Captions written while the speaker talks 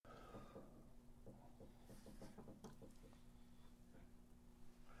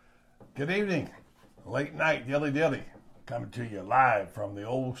Good evening. Late night, Dilly, coming to you live from the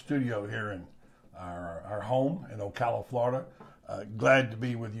old studio here in our home in Ocala, Florida. Glad to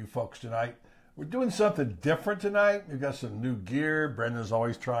be with you folks tonight. We're doing something different tonight. We've got some new gear. Brenda's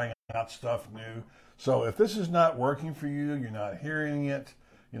always trying out stuff new. So if this is not working for you, you're not hearing it,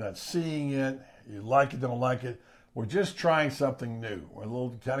 you're not seeing it, you like it, don't like it, we're just trying something new. We're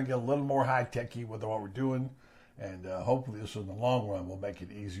trying to get a little more high-techy with what we're doing. And hopefully this in the long run will make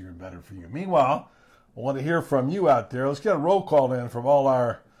it easier and better for you. Meanwhile, I want to hear from you out there. Let's get a roll call in from all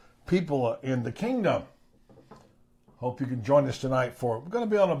our people in the kingdom. Hope you can join us tonight we're going to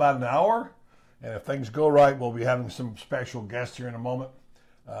be on about an hour. And if things go right, we'll be having some special guests here in a moment.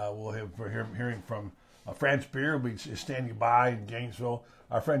 We're hearing from France Beer, who will be standing by in Gainesville.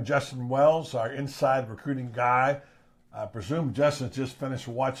 Our friend Justin Wells, our inside recruiting guy. I presume Justin's just finished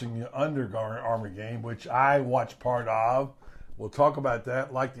watching the Under Armour game, which I watched part of. We'll talk about that.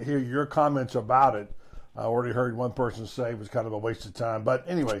 I'd like to hear your comments about it. I already heard one person say it was kind of a waste of time. But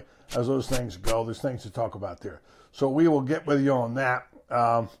anyway, as those things go, there's things to talk about there. So we will get with you on that.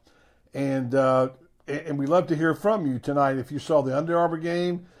 And we'd love to hear from you tonight. If you saw the Under Armour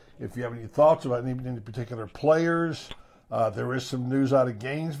game, if you have any thoughts about any particular players, there is some news out of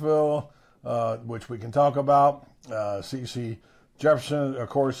Gainesville, which we can talk about. CC Jefferson, of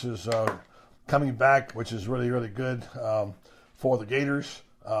course, is coming back, which is really, really good for the Gators.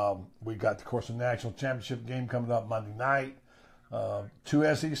 We got, of course, the national championship game coming up Monday night.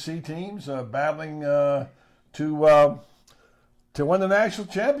 Two SEC teams battling to win the national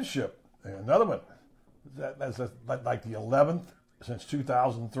championship. And another one. That's like the 11th since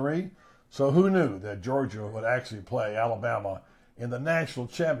 2003. So who knew that Georgia would actually play Alabama in the national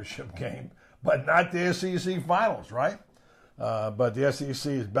championship game? But not the SEC finals, right? But the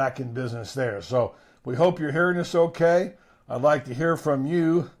SEC is back in business there. So we hope you're hearing us okay. I'd like to hear from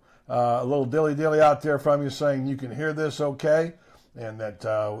you, a little dilly out there from you saying you can hear this okay and that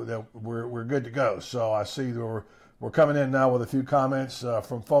we're good to go. So I see that we're coming in now with a few comments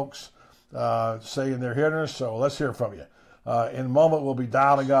from folks saying they're hearing us. So let's hear from you. In a moment, we'll be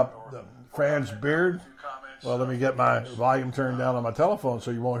dialing up Fran's Beard. Well, let me get my volume turned down on my telephone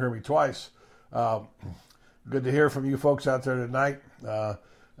so you won't hear me twice. Good to hear from you folks out there tonight.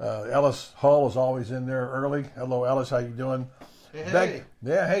 Ellis Hull is always in there early. Hello, Ellis. How you doing? Hey.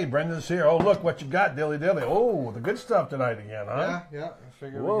 Yeah, hey, Brendan's here. Oh, look what you got, Dilly. Oh, the good stuff tonight again, huh? Yeah. I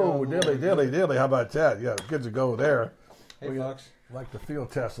figured Whoa, Dilly. How about that? Yeah, good to go there. Hey, folks. Like to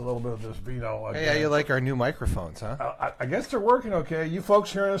field test a little bit of this vino. Hey, how you like our new microphones, huh? I guess they're working okay. You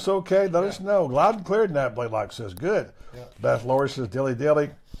folks hearing us okay? Let us know. Loud and clear tonight, Blaylock says. Good. Yeah. Beth Laura says, Dilly.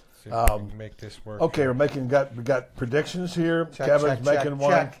 See if we can make this work. Okay, we got predictions here. Kevin's making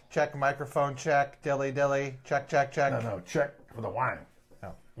one. Check microphone, check. Dilly. Check. No, check for the wine.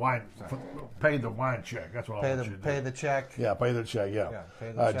 No. Wine. Pay the wine check. That's what I want you to do. Pay the check. Yeah, pay the check, yeah.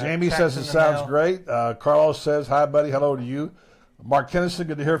 Pay the check. Jamie Checks says in it the sounds mail. great. Carlos says, hi, buddy. Hello to you. Mark Kennison,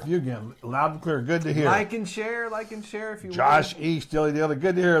 good to hear from you again. Loud and clear. Good to hear. Like and share if you Josh will. East, Dilly.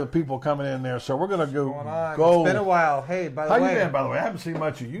 Good to hear the people coming in there. So we're going to go. It's been a while. Hey, by the way. How you been, by the way? I haven't seen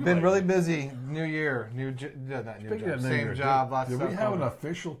much of you. Been lately. really busy. New year. Not new job. Same job. Lots of stuff. Did we have an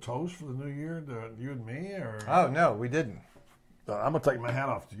official toast for the new year, you and me? Or? Oh, no, we didn't. I'm going to take my hat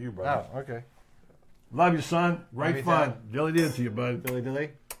off to you, brother. Oh, okay. Love you, son. Great fun. Dilly to you, bud.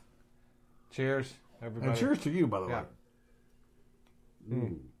 Dilly. Cheers, everybody. And cheers to you, by the way.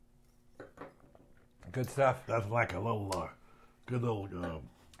 Mm. Good stuff. That's like a little, good little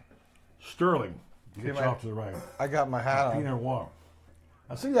Sterling. Get you off to the right. I got my hat on. Pinot Noir.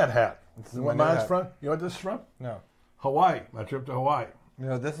 I see that hat. This is what my mine's hat. from? You know what this is from? No. Hawaii. My trip to Hawaii. You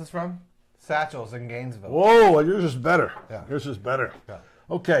know what this is from? Satchels in Gainesville. Whoa, yours is better. Yeah. Yours is better. Yeah.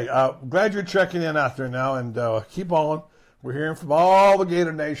 Okay, glad you're checking in out there now, and keep on. We're hearing from all the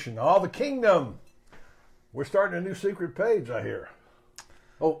Gator Nation, all the kingdom. We're starting a new secret page, I hear.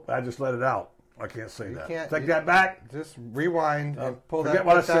 Oh, I just let it out. I can't say that. Take that back. Just rewind and pull that. Forget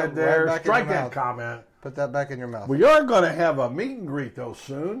what I said there. Right Strike that comment. Put that back in your mouth. We are going to have a meet and greet, though,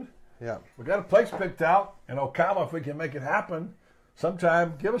 soon. Yeah. We got a place picked out in Ocala if we can make it happen.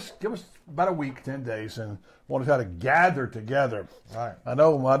 Sometime, give us about a week, 10 days, and want to try to gather together. All right. I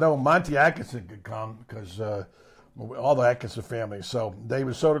know Monty Atkinson could come because all the Atkinson family. So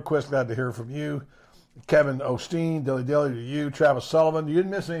David Soderquist, glad to hear from you. Kevin Osteen, Dilly to you. Travis Sullivan. You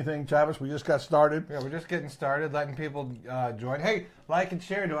didn't miss anything, Travis. We just got started. Yeah, we're just getting started, letting people join. Hey, like and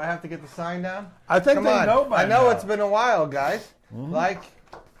share. Do I have to get the sign down? I think they know by now. I know it's been a while, guys. Mm-hmm.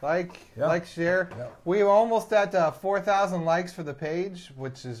 Like, share. Yep. We're almost at 4,000 likes for the page,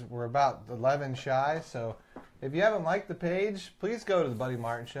 which is we're about 11 shy. So if you haven't liked the page, please go to the Buddy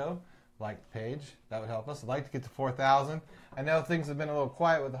Martin Show. like the page. That would help us. I'd like to get to 4,000. I know things have been a little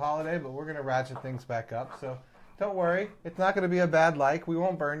quiet with the holiday, but we're going to ratchet things back up. So don't worry. It's not going to be a bad like. We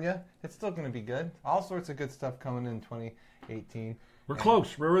won't burn you. It's still going to be good. All sorts of good stuff coming in 2018. We're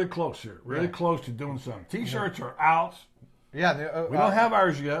close. We're really close here. Really close to doing something. T-shirts are out. Yeah. We don't have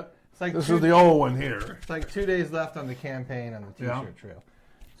ours yet. It's like this is the old one here. It's like 2 days left on the campaign on the T-shirt trail.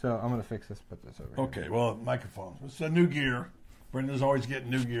 So I'm going to fix this, put this over here. Okay, well, microphone. It's a new gear. Brendan's always getting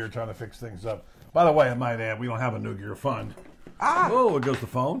new gear, trying to fix things up. By the way, I might add, we don't have a new gear fund. Oh, it goes the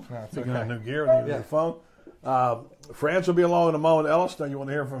phone. No, it's Speaking okay. of new gear, the phone. Franz will be along in a moment. Ellis, now you want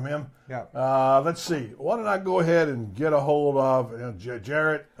to hear from him? Yeah. Let's see. Why don't I go ahead and get a hold of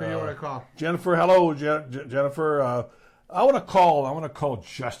Jarrett? Who do you want to call? Jennifer. Hello, Jennifer. I want to call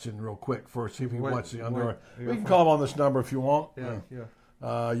Justin real quick first, see if he wants the under. We can call him on this number if you want. Yeah.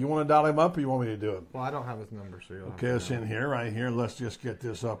 You want to dial him up, or you want me to do it? Well, I don't have his number, so you'll have Okay, it's in here, right here. Let's just get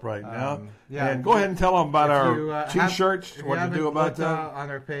this up right now. Yeah, and go ahead and tell them about our T-shirts, what to do about that. On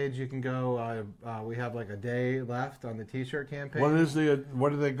our page, you can go. We have like a day left on the T-shirt campaign.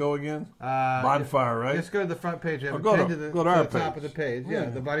 What do they go again? Bonfire, right? Just go to the front page. Go to the top of the page. Yeah,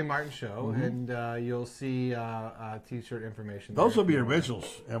 the Buddy Martin Show, and you'll see T-shirt information. Those will be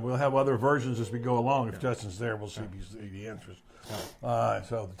originals, and we'll have other versions as we go along. If Justin's there, we'll see if he's the answers.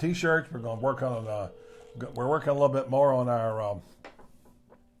 So the T-shirts, we're going to work on. We're working a little bit more on our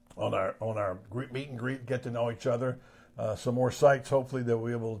meet and greet, get to know each other. Some more sites, hopefully, that we'll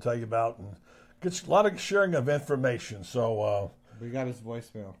be able to tell you about, and get a lot of sharing of information. So we got his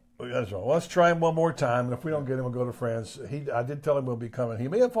voicemail. Well, let's try him one more time, and if we don't get him, we'll go to Franz. I did tell him we'll be coming. He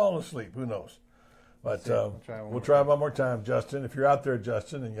may have fallen asleep. Who knows? But we'll try one more time, Justin. If you're out there,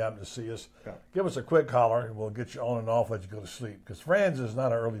 Justin, and you happen to see us, give us a quick holler, and we'll get you on and off, let you go to sleep. Because Franz is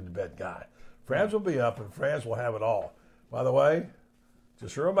not an early-to-bed guy. Franz will be up, and Franz will have it all. By the way,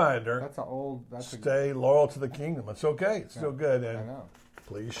 just a reminder, stay loyal to the kingdom. It's okay. It's still good. And I know.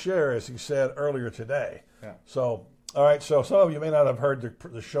 Please share, as he said earlier today. Yeah. So, all right, so some of you may not have heard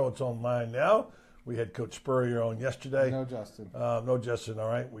the show. It's online now. We had Coach Spurrier on yesterday. No Justin. All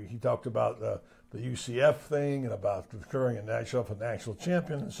right. He talked about the UCF thing and about declaring a national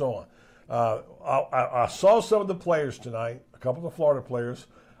champion and so on. I saw some of the players tonight, a couple of the Florida players.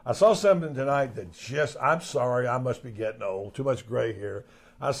 I saw something tonight that I'm sorry, I must be getting old, too much gray hair.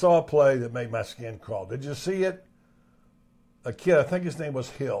 I saw a play that made my skin crawl. Did you see it? A kid, I think his name was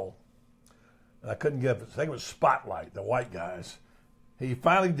Hill. And I couldn't get it. I think it was Spotlight, the white guys. He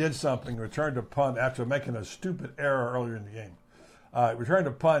finally did something, returned a punt after making a stupid error earlier in the game. Returned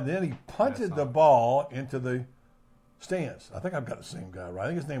a punt, then he punted the ball into the stands. I think I've got the same guy, right? I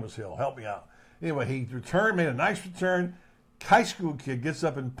think his name was Hill. Help me out. Anyway, he made a nice return. High school kid gets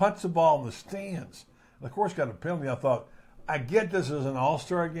up and punts the ball in the stands. And of course, got a penalty. I thought, I get this as an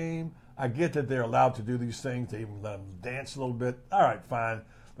all-star game. I get that they're allowed to do these things. They even let them dance a little bit. All right, fine.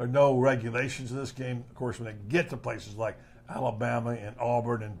 There are no regulations in this game. Of course, when they get to places like Alabama and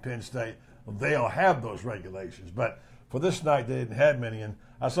Auburn and Penn State, they'll have those regulations. But for this night, they didn't have many, and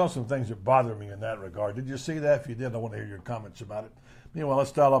I saw some things that bothered me in that regard. Did you see that? If you did, I want to hear your comments about it. Meanwhile,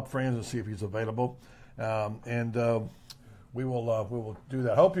 let's dial up Franz and see if he's available, and we will do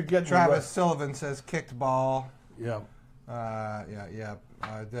that. Hope you're getting. Travis Sullivan says kicked ball. Yeah.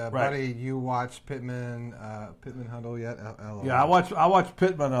 Buddy, you watched Pittman Huddle yet? Yeah, I watched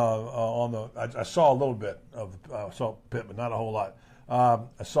Pittman on the. I saw a little bit of saw Pittman, not a whole lot.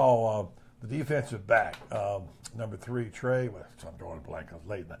 I saw the defensive back, number 3, Trey. Well, I'm drawing a blank. I was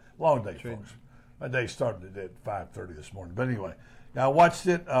late night. Long day, folks. My day started at 5:30 this morning. But anyway, I watched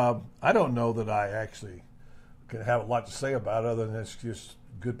it. I don't know that I actually can have a lot to say about it, other than it's just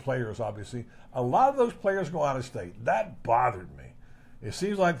good players, obviously. A lot of those players go out of state. That bothered me. It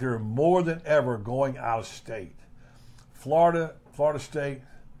seems like they're more than ever going out of state. Florida State,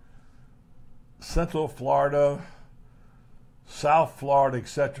 Central Florida, South Florida,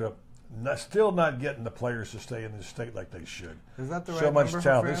 etc. Still not getting the players to stay in the state like they should. Is that the right number? So much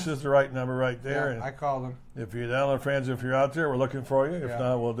talent. This is the right number right there. Yeah, I called them. If you're down there, friends, if you're out there, we're looking for you. If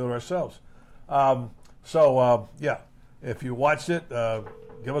not, we'll do it ourselves. If you watched it,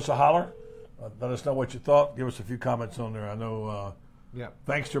 give us a holler. Let us know what you thought. Give us a few comments on there. I know.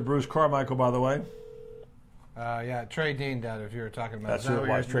 Thanks to Bruce Carmichael, by the way. Trey Dean, Dad, if you were talking about that's who it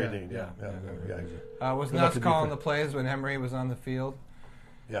was, Trey Dean. Yeah. Was Nuss calling the plays when Emery was on the field?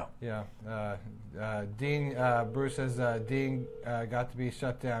 Yeah. Dean, Bruce says Dean got to be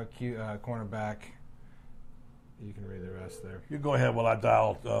shut down, cornerback. You can read the rest there. You go ahead while I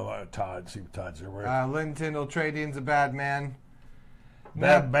dial Todd, see what Todd's there. Lynn Tyndall, Trey Dean's a bad man.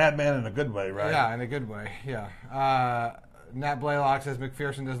 Bad man in a good way, right? Yeah, in a good way, yeah. Nat Blaylock says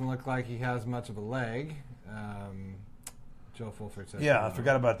McPherson doesn't look like he has much of a leg. Joe Fulford says. Yeah, I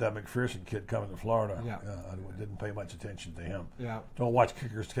forgot about that McPherson kid coming to Florida. Yeah. I didn't pay much attention to him. Yeah. Don't watch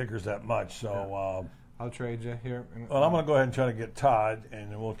kickers that much. So I'll trade you here. Well, I'm going to go ahead and try to get Todd,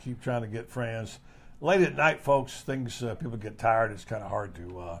 and we'll keep trying to get friends. Late at night, folks, people get tired. It's kind of hard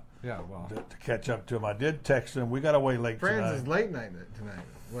to catch up to him. I did text him. We got away late tonight. Franz is late night tonight.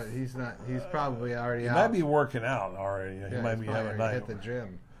 What? He's not. He's probably already out. He might be working out already. He might be having a night. Hit the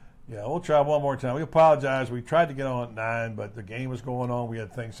gym. Yeah, we'll try one more time. We apologize. We tried to get on at 9, but the game was going on. We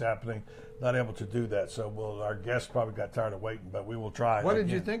had things happening. Not able to do that. So our guests probably got tired of waiting, but we will try. What did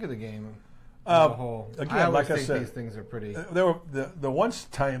you think of the game as a whole? Again, I always like think I said, these things are pretty. There were the one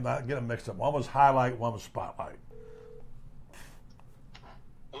time I get them mixed up. One was highlight, one was spotlight.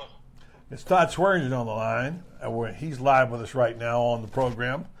 It's Todd Swearingen on the line. He's live with us right now on the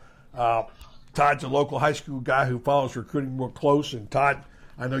program. Todd's a local high school guy who follows recruiting more close. And Todd,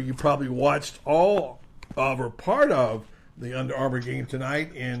 I know you probably watched all of or part of the Under Armour game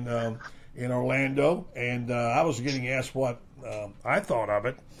tonight in Orlando. And I was getting asked what I thought of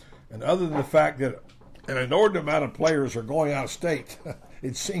it. And other than the fact that an inordinate amount of players are going out of state,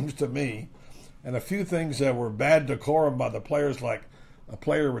 it seems to me, and a few things that were bad decorum by the players, like a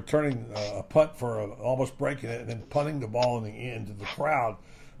player returning a punt for almost breaking it and then punting the ball in the end to the crowd.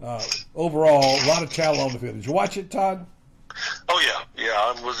 Overall, a lot of talent on the field. Did you watch it, Todd? Oh, yeah.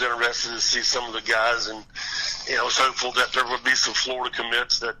 I was interested to see some of the guys, and I was hopeful that there would be some Florida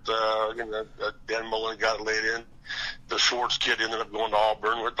commits that Dan Mullen got laid in. The Schwartz kid ended up going to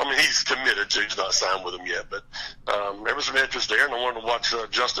Auburn. I mean, he's committed, so he's not signed with them yet. But there was some interest there, and I wanted to watch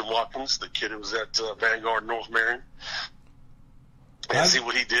Justin Watkins, the kid who was at Vanguard North Marion, and see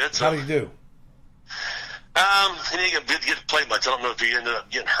what he did. So, how did he do? He didn't get to play much. I don't know if he ended up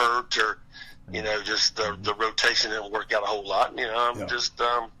getting hurt or, just the rotation didn't work out a whole lot. Just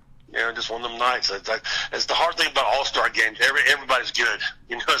one of them nights. It's the hard thing about all-star games. Everybody's good.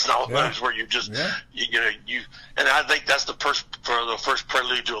 It's not one of those where you just, and I think that's the first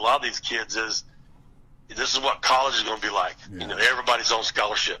prelude to a lot of these kids is this is what college is going to be like. Yeah. Everybody's on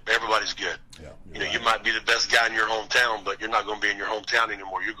scholarship. Everybody's good. Yeah, you might be the best guy in your hometown, but you're not going to be in your hometown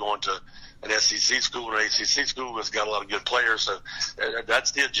anymore. You're going to an SEC school or an ACC school that's got a lot of good players. So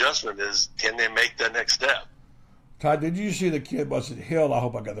that's the adjustment is, can they make that next step? Todd, did you see the kid, was it Hill, I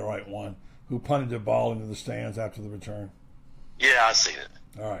hope I got the right one, who punted the ball into the stands after the return? Yeah, I seen it.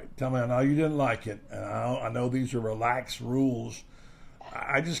 All right. Tell me, I know you didn't like it, and I know these are relaxed rules.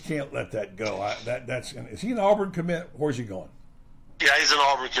 I just can't let that go. Is he an Auburn commit? Where's he going? Yeah, he's an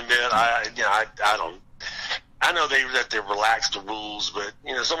Auburn commit. I know that they relaxed the rules, but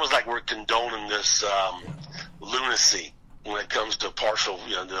it's almost like we're condoning this lunacy when it comes to partial,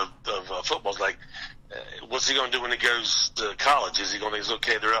 of football. It's like, what's he going to do when he goes to college? Is he going to say,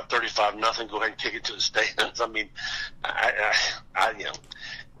 okay, they're up 35-0, go ahead and kick it to the stands? I mean,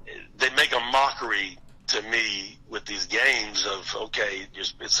 they make a mockery to me with these games of, okay,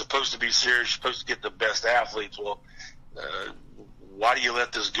 it's supposed to be serious, you're supposed to get the best athletes. Well, why do you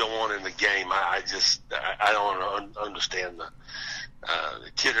let this go on in the game? I don't understand the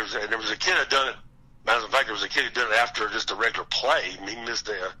kid. There was a kid that done it. Matter of fact, there was a kid who did it after just a regular play. He missed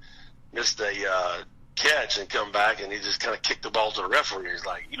a catch and come back, and he just kind of kicked the ball to the referee. He's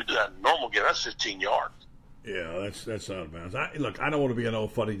like, you do that in a normal game, that's 15 yards. Yeah, that's out of bounds. Look, I don't want to be an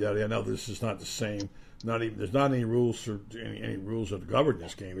old fuddy-duddy. I know this is not the same. There's not any rules or any rules that govern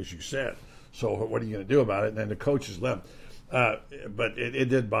this game, as you said. So what are you going to do about it? And then the coaches left. But it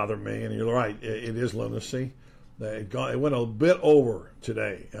did bother me, and you're right. It is lunacy. It went a bit over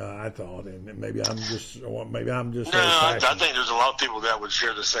today, I thought, and maybe I'm just. No, I think there's a lot of people that would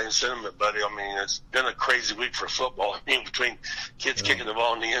share the same sentiment, buddy. I mean, it's been a crazy week for football. I mean, between kids kicking the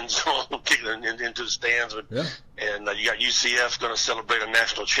ball in the end zone, kicking it into the stands, and you got UCF going to celebrate a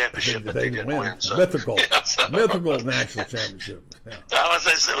national championship that they didn't win. So. Mythical national championship. Yeah.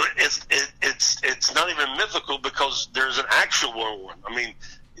 It's not even mythical because there's an actual one. I mean.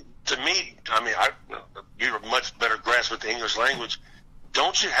 To me, you're a much better grasp with the English language.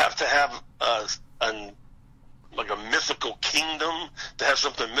 Don't you have to have a mythical kingdom to have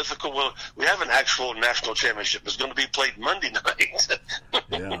something mythical? Well, we have an actual national championship. It's going to be played Monday night.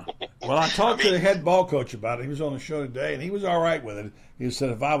 Yeah. Well, I talked to the head ball coach about it. He was on the show today, and he was all right with it. He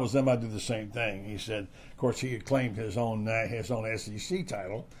said, if I was them, I'd do the same thing. He said, of course, he had claimed his own SEC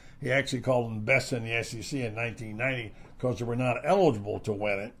title. He actually called them best in the SEC in 1990 because they were not eligible to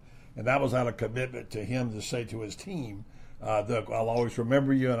win it. And that was out of commitment to him to say to his team, I'll always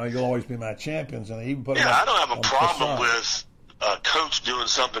remember you, and you'll always be my champions. And he even put I don't have a problem with a coach doing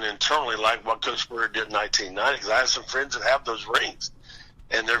something internally like what Coach Spurrier did in 1990, because I have some friends that have those rings,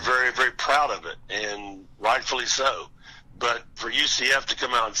 and they're very, very proud of it, and rightfully so. But for UCF to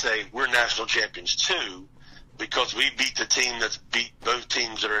come out and say, we're national champions too, because we beat the team that's beat both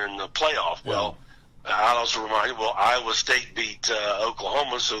teams that are in the playoff. Yeah. Well, I'll also remind you, Iowa State beat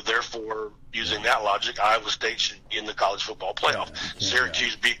Oklahoma, so therefore, using that logic, Iowa State should be in the college football playoff.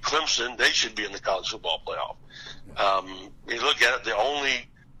 Syracuse beat Clemson, they should be in the college football playoff. You look at it, the only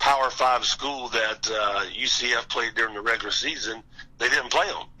Power 5 school that UCF played during the regular season, they didn't play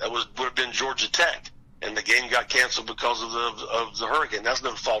them. That would have been Georgia Tech, and the game got canceled because of the hurricane. That's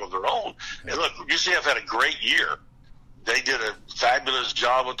no fault of their own. And look, UCF had a great year. They did a fabulous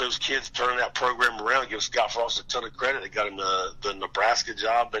job with those kids turning that program around. Give Scott Frost a ton of credit. They got him the Nebraska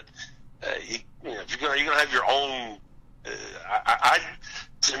job, but if you're gonna have your own,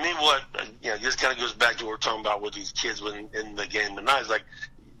 to me, what this kind of goes back to what we're talking about with these kids in the game tonight. It's like,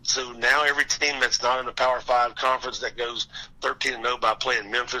 so now every team that's not in the Power 5 conference that goes 13-0 by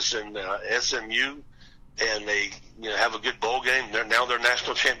playing Memphis and SMU, and they have a good bowl game, they're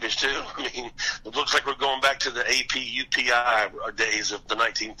national champions too. I mean, it looks like we're going back to the AP UPI days of the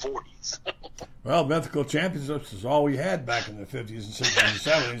 1940s. Well, mythical championships is all we had back in the 50s and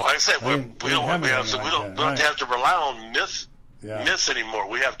 60s and 70s. Like I said, we don't have to rely on myths anymore.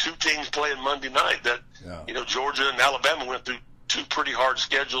 We have two teams playing Monday night that Georgia and Alabama went through two pretty hard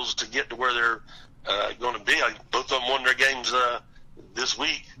schedules to get to where they're going to be. Both of them won their games this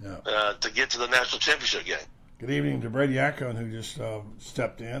week to get to the national championship game. Good evening to Brady Ackerman, who just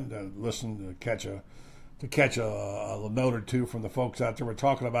stepped in to listen to catch a note or two from the folks out there. We're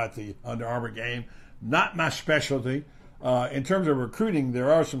talking about the Under Armour game. Not my specialty. In terms of recruiting,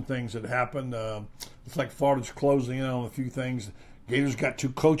 there are some things that happen. It's like Florida's closing in on a few things. Gators got 2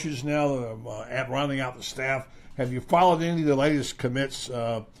 coaches now, rounding out the staff. Have you followed any of the latest commits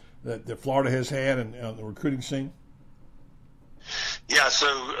that Florida has had on the recruiting scene? Yeah, so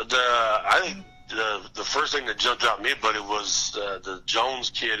I think the first thing that jumped out at me, buddy, was the Jones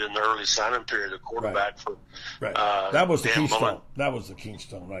kid in the early signing period, the quarterback for that was the Dan keystone. Mullen. That was the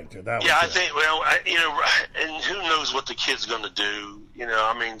keystone right there. I think. Well, and who knows what the kid's going to do?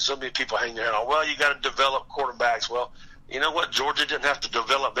 I mean, so many people hang their head on. Well, you got to develop quarterbacks. Well, you know what? Georgia didn't have to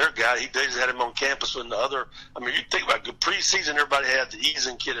develop their guy. They just had him on campus with the other. I mean, you think about the preseason, everybody had the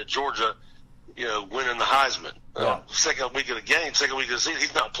Eason kid at Georgia, winning the Heisman. Second week of the season,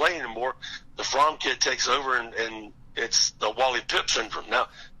 he's not playing anymore. The Fromm kid takes over, and it's the Wally Pipp syndrome now,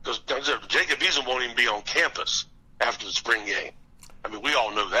 because Jacob Eason won't even be on campus after the spring game. I mean, we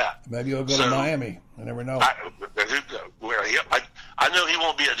all know that. Maybe he'll go to Miami. I never know. I know he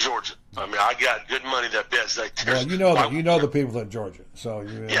won't be at Georgia. I mean, I got good money that bets that. Well, you know the people at Georgia, so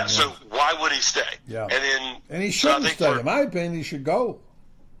So why would he stay? Yeah, and he shouldn't stay. In my opinion, he should go.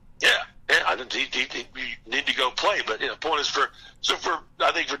 Yeah, I think he need to go play. But the point is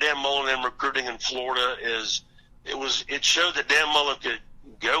I think for Dan Mullen and recruiting in Florida it showed that Dan Mullen could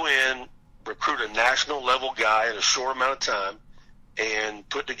go in, recruit a national level guy in a short amount of time, and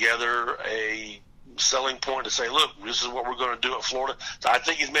put together a selling point to say, look, this is what we're going to do at Florida. So I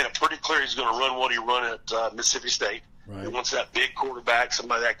think he's made it pretty clear he's going to run what he run at Mississippi State. Right. He wants that big quarterback,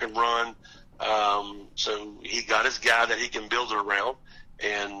 somebody that can run. So he got his guy that he can build it around.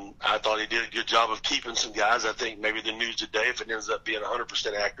 And I thought he did a good job of keeping some guys. I think maybe the news today, if it ends up being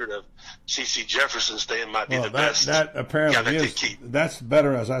 100% accurate, of C.C. Jefferson staying might be the best. That apparently is. That's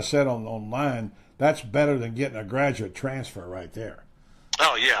better, as I said online, that's better than getting a graduate transfer right there.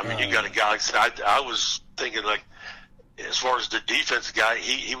 Oh, yeah. I mean, you got a guy. I was thinking, like, as far as the defense guy,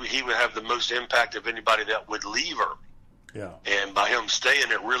 he would have the most impact of anybody that would leave early. Yeah. And by him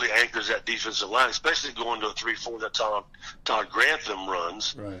staying, it really anchors that defensive line, especially going to a 3-4 that Todd Grantham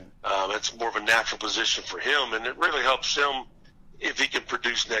runs. Right. It's more of a natural position for him, and it really helps him if he can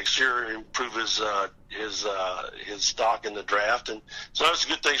produce next year and improve his stock in the draft. And so that's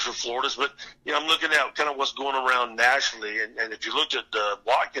good things for Florida's. But I'm looking at kind of what's going around nationally, and if you looked at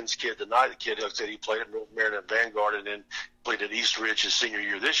Watkins' kid tonight, the kid like I said he played at North Marion Vanguard and then played at East Ridge his senior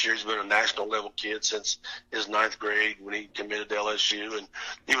year this year. He's been a national level kid since his 9th grade when he committed to LSU, and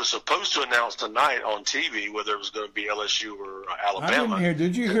he was supposed to announce tonight on TV whether it was going to be LSU or Alabama.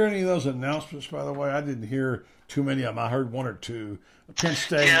 Did you hear any of those announcements, by the way? I didn't hear too many of them. I heard one or two. Penn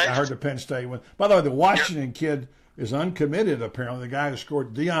State, I heard the Penn State one. By the way, the Washington kid is uncommitted, apparently. The guy who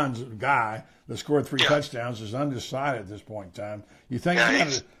scored, Deion's guy that scored 3 touchdowns, is undecided at this point in time. You think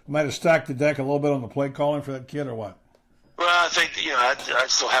he might have stacked the deck a little bit on the play calling for that kid or what? Well, I think, that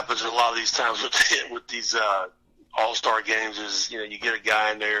still happens a lot of these times with these all-star games is, you get a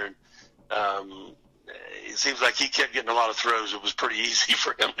guy in there and it seems like he kept getting a lot of throws. It was pretty easy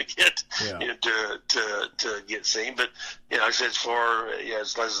for him to get to get seen. But like I said,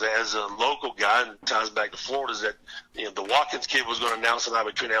 as a local guy, and ties back to Florida, is that the Watkins kid was going to announce tonight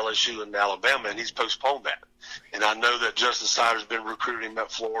between LSU and Alabama, and he's postponed that. And I know that Justin Sider's been recruiting him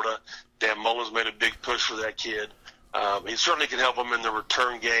at Florida. Dan Mullen's made a big push for that kid. He certainly can help him in the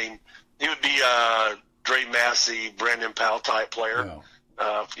return game. He would be a Dre Massey, Brandon Powell type player. Yeah.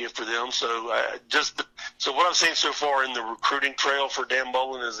 For them. So what I'm seeing so far in the recruiting trail for Dan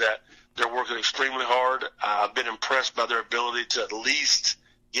Mullen is that they're working extremely hard. I've been impressed by their ability to at least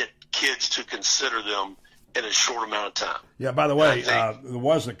get kids to consider them in a short amount of time. Yeah, by the way, there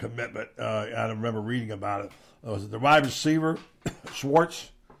was a commitment. I remember reading about it. Was it the wide receiver, Schwartz?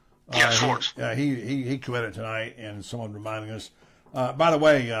 Schwartz. He committed tonight, and someone reminding us. By the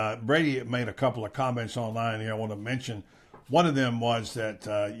way, Brady made a couple of comments online here I want to mention. One of them was that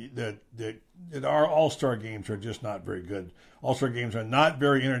our All-Star games are just not very good. All-Star games are not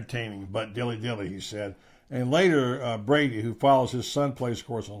very entertaining, but dilly, he said. And later, Brady, who follows his son, plays, of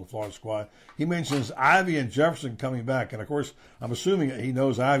course, on the Florida squad, he mentions Ivy and Jefferson coming back. And, of course, I'm assuming that he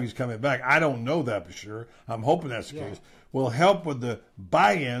knows Ivy's coming back. I don't know that for sure. I'm hoping that's the case. Will help with the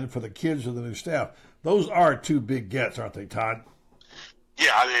buy-in for the kids of the new staff. Those are two big gets, aren't they, Todd?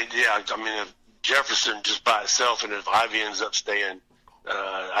 Yeah, I mean, Jefferson just by itself, and if Ivy ends up staying,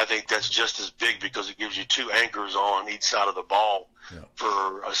 I think that's just as big because it gives you two anchors on each side of the ball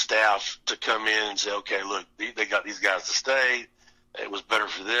for a staff to come in and say, okay, look, they got these guys to stay. It was better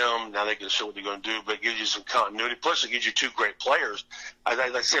for them. Now they can show what they're going to do, but it gives you some continuity. Plus, it gives you two great players. Like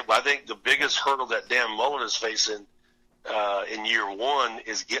I said, I think the biggest hurdle that Dan Mullen is facing in year one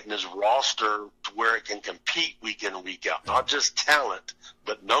is getting his roster to where it can compete week in and week out. Not just talent,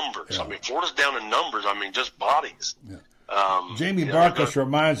 but numbers. I mean, Florida's down in numbers. I mean, just bodies. Jamie Barkus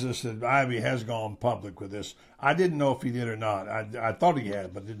reminds us that Ivy has gone public with this. I didn't know if he did or not. I thought he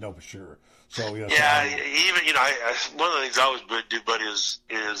had, but didn't know for sure. So even one of the things I always do, buddy, is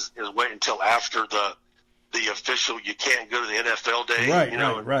wait until after the official. You can't go to the NFL day,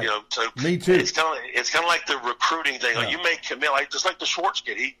 right. So me too. It's kind of like the recruiting thing. Like you may commit, just like the Schwartz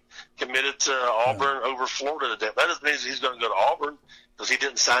kid. He committed to Auburn over Florida today. That doesn't mean he's going to go to Auburn because he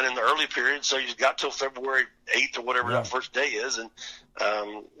didn't sign in the early period. So he's got till February 8th or whatever that first day is, and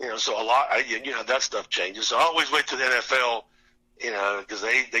so a lot. That stuff changes. So I always wait till the NFL. Because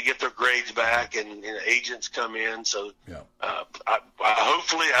they get their grades back and agents come in. So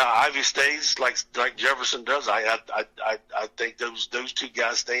hopefully Ivy stays like Jefferson does. I think those two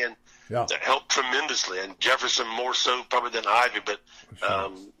guys staying help tremendously, and Jefferson more so probably than Ivy. But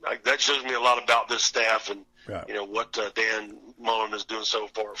that shows me a lot about this staff and what Dan Mullen is doing so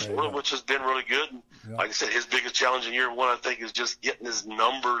far for Florida, which has been really good. And like I said, his biggest challenge in year one, I think, is just getting his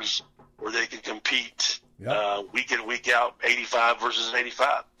numbers where they can compete. Week in, week out, 85 versus an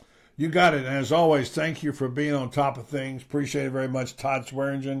 85. You got it. And as always, thank you for being on top of things. Appreciate it very much. Todd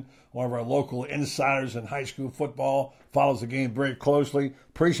Swearingen, one of our local insiders in high school football, follows the game very closely.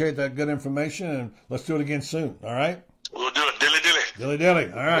 Appreciate that good information, and let's do it again soon. All right? We'll do it. Dilly.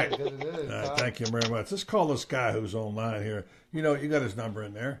 Dilly. All right. Thank you very much. Let's call this guy who's online here. You got his number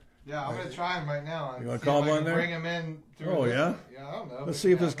in there. Yeah, I'm going to try him right now. You want to call him on there? Bring him in. Yeah? Yeah, I don't know. Let's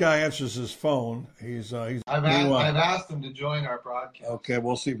see if this guy answers his phone. I've asked him to join our broadcast. Okay,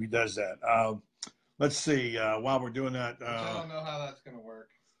 we'll see if he does that. Let's see. While we're doing that. I don't know how that's going to work.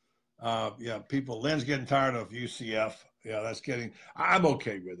 Lynn's getting tired of UCF. Yeah, I'm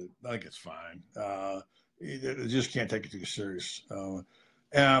okay with it. I think it's fine. You just can't take it too serious.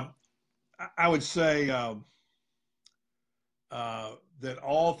 I would say that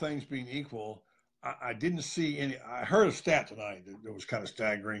all things being equal, I didn't see any. I heard a stat tonight that was kind of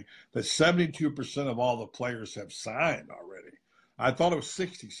staggering, that 72% of all the players have signed already. I thought it was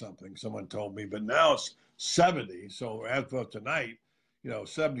 60-something, someone told me, but now it's 70. So as of tonight,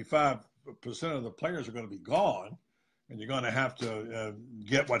 75% of the players are going to be gone, and you're going to have to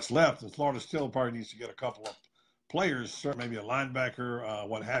get what's left. And Florida still probably needs to get a couple of players, maybe a linebacker,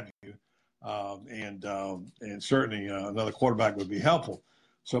 what have you. And certainly another quarterback would be helpful.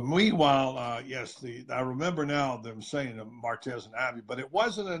 So meanwhile, I remember now them saying Martez and Ivy, but it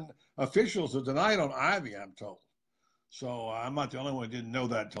wasn't an officials of tonight on Ivy, I'm told. So I'm not the only one who didn't know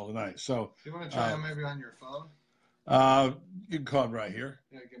that until tonight. So you want to try him maybe on your phone? You can call him right here.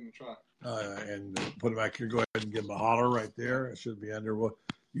 Yeah, give him a try. And put him back here. Go ahead and give him a holler right there. It should be under. Well,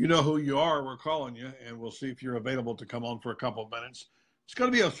 you know who you are. We're calling you, and we'll see if you're available to come on for a couple of minutes. It's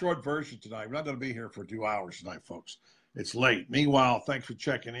going to be a short version tonight. We're not going to be here for 2 hours tonight, folks. It's late. Meanwhile, thanks for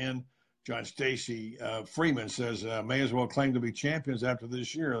checking in. John Stacy Freeman says, may as well claim to be champions after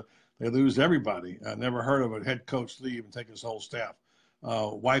this year. They lose everybody. I never heard of a head coach leave and take his whole staff,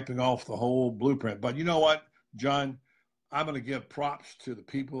 wiping off the whole blueprint. But you know what, John? I'm going to give props to the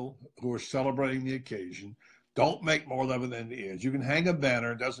people who are celebrating the occasion. Don't make more of it than it is. You can hang a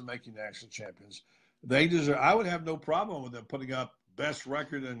banner. It doesn't make you national champions. They deserve. I would have no problem with them putting up best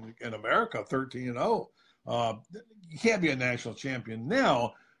record in America, 13-0. You can't be a national champion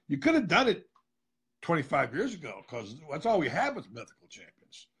now. You could have done it 25 years ago because that's all we had was mythical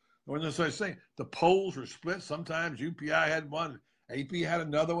champions. When I say the polls were split, sometimes UPI had one, AP had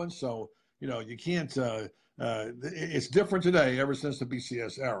another one. So you can't. It's different today. Ever since the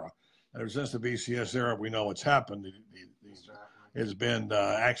BCS era, ever since the BCS era, we know what's happened. It's been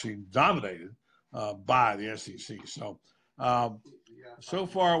actually dominated by the SEC. So so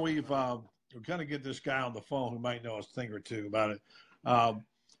far we're going to get this guy on the phone who might know a thing or two about it.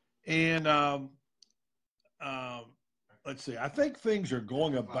 Let's see. I think things are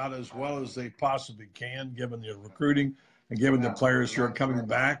going about as well as they possibly can, given the recruiting and given the players who are coming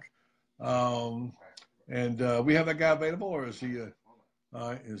back. And we have that guy available, or is he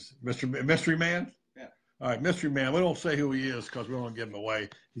is Mr. Mystery Man? Yeah. All right, Mystery Man. We don't say who he is because we don't want to give him away.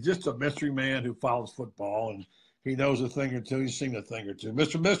 He's just a mystery man who follows football, and he knows a thing or two. He's seen a thing or two.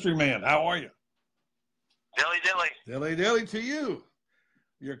 Mr. Mystery Man, how are you? Dilly to you.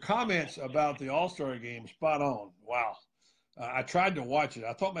 Your comments about the All-Star game, spot on. Wow. I tried to watch it.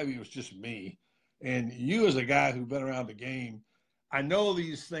 I thought maybe it was just me. And you as a guy who's been around the game, I know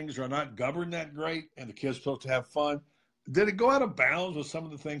these things are not governed that great and the kids supposed to have fun. Did it go out of bounds with some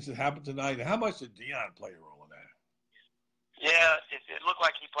of the things that happened tonight? And how much did Dion play a role in that? Yeah, it looked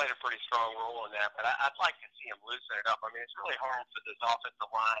like he played a pretty strong role in that, but I'd like to see him loosen it up. I mean, it's really hard for this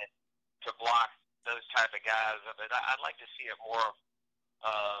offensive line to block those type of guys. But I'd like to see it more,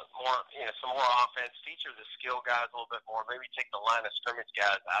 some more offense, feature the skill guys a little bit more, maybe take the line of scrimmage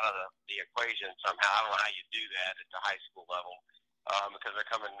guys out of the equation somehow. I don't know how you do that at the high school level because they're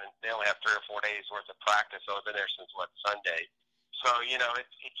coming, they only have 3 or 4 days worth of practice, so they've been there since, Sunday. So,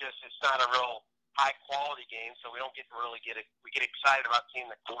 it's not a real high-quality game, so we don't get excited about seeing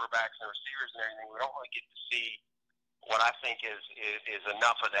the quarterbacks and receivers and everything. We don't really get to see what I think is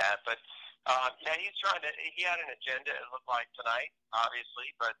enough of that. But, he had an agenda, it looked like, tonight,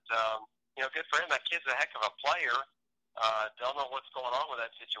 obviously. But, good for him. That kid's a heck of a player. Don't know what's going on with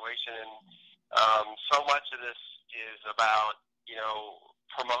that situation. And so much of this is about,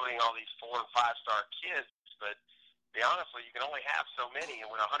 promoting all these 4- and 5-star kids. But to be honest with you, can only have so many. And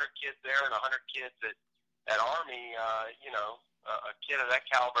when 100 kids there and 100 kids at Army, a kid of that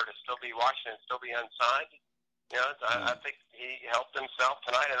caliber to still be Washington, still be unsigned, I think he helped himself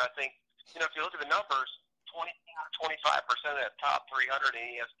tonight. And I think, if you look at the numbers, 25% of that top 300 in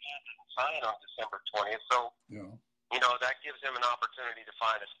ESPN didn't sign on December 20th. So, that gives him an opportunity to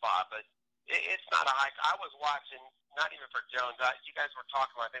find a spot. But it's not a high. I was watching, not even for Jones. You guys were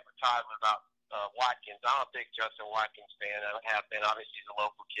talking, I think, with Todd about Watkins. I'm a big Justin Watkins fan. I have been. Obviously, he's a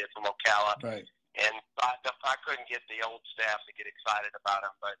local kid from Ocala. Right. And I couldn't get the old staff to get excited about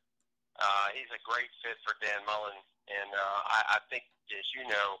him. But he's a great fit for Dan Mullen. And I think, as you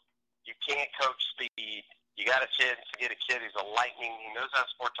know, you can't coach speed. You got a chance to get a kid who's a lightning. He knows how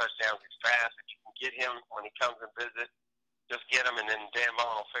to score touchdowns. He's fast. If you can get him when he comes and visit, just get him, and then Dan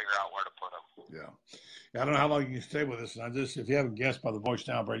Mullen will figure out where to put him. Yeah. I don't know how long you can stay with us. And if you haven't guessed by the voice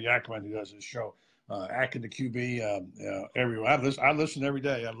now, Brady Ackerman, who does this show, Ackerman, the QB, everywhere. I listen every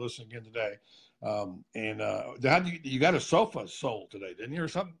day. I listen again today. You got a sofa sold today, didn't you, or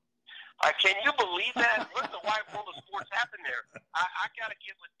something? Can you believe that? Look at the wide world of sports happen there. I got to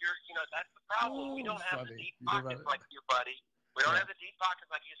get with your, that's the problem. We don't have the deep pockets like you, buddy. We don't have the deep pockets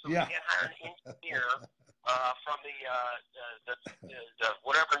like you, so we can't hire an engineer from the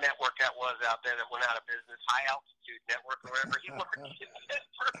whatever network that was out there that went out of business, High Altitude Network or whatever he worked in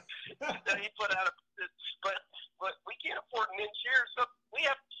that he put out of business. But we can't afford an engineer, so we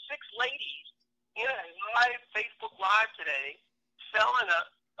have 6 ladies in a live Facebook Live today selling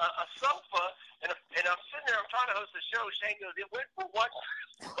a sofa, and I'm sitting there, I'm trying to host the show. Shane goes, it went for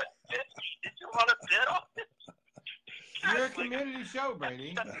 $150. Did you want to bid on it? You're a community show,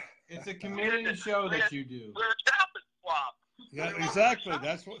 Brady. It's a community show that you do. We're a shop and swap. Yeah, exactly.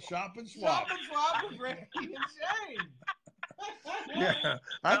 That's what shop and swap. Shop and swap with Brady and Shane. Yeah,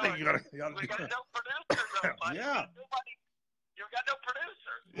 I think you got to. We got no producer, though, Yeah. You got no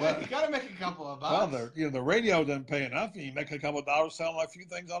producer. Well, you got to make a couple of bucks. Well, the radio doesn't pay enough. You make a couple of dollars selling a few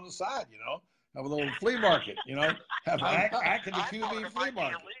things on the side. Have a little flea market. Have Ackerman the QB flea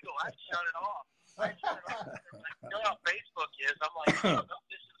market. Illegal. I'd shut it off. You know how Facebook is. I'm like,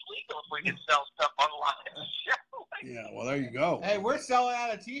 this is legal if we can sell stuff online. Yeah, well, there you go. Hey, we're selling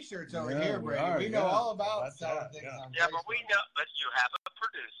out of T-shirts over here, Brady. We know all about selling things on Facebook. But we know, but you have a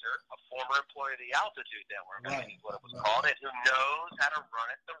producer, a former employee of the Altitude Network, I think is what it was called, and who knows how to run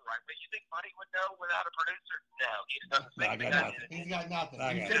it the right way. You think Buddy would know without a producer? No, he's done the same thing I did. He's got nothing.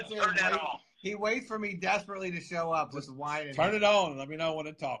 He sits there and he waits for me desperately to show up with wine. Turn it on and let me know when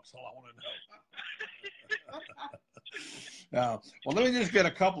it talks. All I want to know. Well, let me just get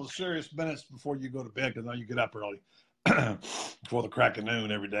a couple of serious minutes before you go to bed, because I know you get up early before the crack of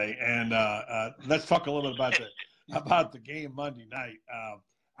noon every day. And let's talk a little bit about the game Monday night.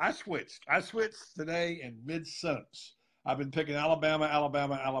 I switched today in mid-sentence. I've been picking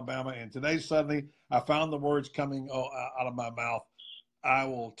Alabama, and today suddenly I found the words coming out of my mouth. I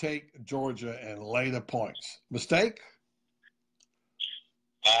will take Georgia and lay the points. Mistake?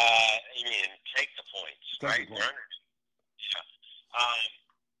 You mean take the points, right? The point.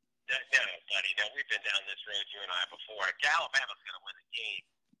 No, buddy. No, we've been down this road, you and I, before. Alabama's going to win the game.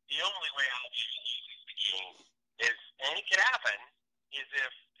 The only way Alabama loses the game is, and it could happen, is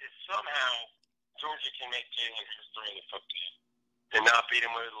if somehow Georgia can make Jalen Hurts throw the football and not beat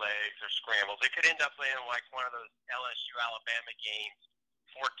him with legs or scrambles. It could end up being like one of those LSU-Alabama games,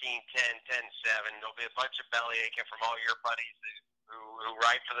 14-10, 10-7. There'll be a bunch of belly aching from all your buddies who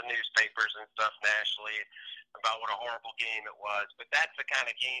write for the newspapers and stuff nationally about what a horrible game it was. But that's the kind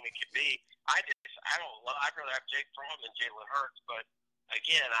of game it could be. I'd rather have Jake Fromm than Jalen Hurts. But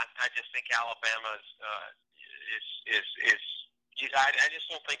again, I just think Alabama's I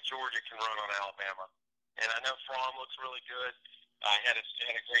just don't think Georgia can run on Alabama. And I know Fromm looks really good. Had a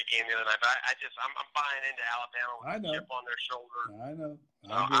great game the other night. But I'm buying into Alabama with a chip on their shoulder. I know.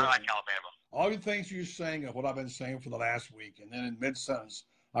 I like Alabama. All the things you're saying are what I've been saying for the last week. And then in mid-sentence,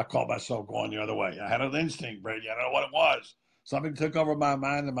 I caught myself going the other way. I had an instinct, Brady. I don't know what it was. Something took over my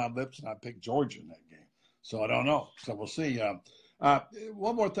mind and my lips, and I picked Georgia in that game. So I don't know. So we'll see.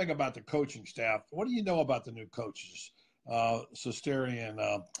 One more thing about the coaching staff. What do you know about the new coaches? Swearingen,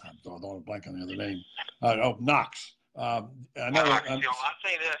 I don't want to blank on the other name. Knox. I'll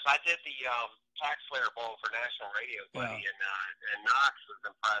say this. I did the Tax Slayer Bowl for National Radio, buddy, and Knox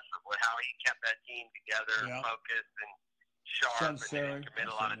was impressive with how he kept that team together, focused and sharp, and they didn't commit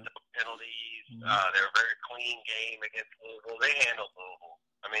a lot of penalties. They were a very clean game against Louisville. They handled Louisville.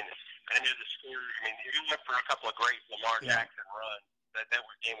 I mean, I knew the scores. I mean, if you went for a couple of great Lamar Jackson runs, that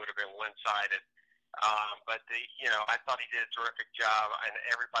game would have been one-sided. But I thought he did a terrific job, and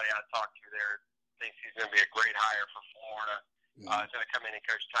everybody I talked to there thinks he's going to be a great hire for Florida. He's going to come in and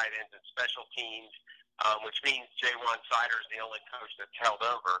coach tight ends and special teams, which means Jaywan Sider is the only coach that's held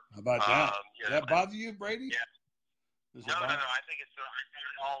over. How about that? Does that bother you, Brady? Yeah. No. I think it's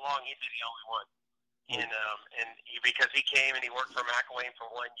all along he'd be the only one. Because he came and he worked for McElwain for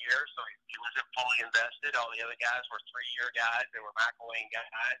 1 year, so he wasn't fully invested. All the other guys were 3-year guys. They were McElwain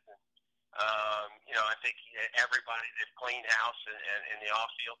guys. And, I think everybody did clean house and the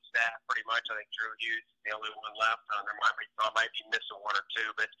off-field staff pretty much. I think Drew Hughes is the only one left. I might be missing one or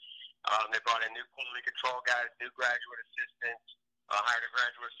two, but they brought in new quality control guys, new graduate assistants, hired a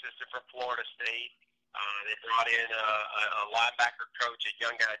graduate assistant from Florida State. They brought in a linebacker coach, a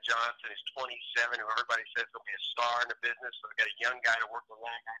young guy, Johnson, who's 27, who everybody says will be a star in the business. So they got a young guy to work with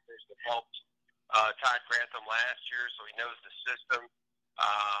linebackers that helped Todd Grantham last year, so he knows the system.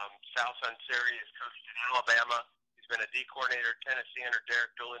 Sal Sunseri is coached in Alabama. He's been a D coordinator at Tennessee under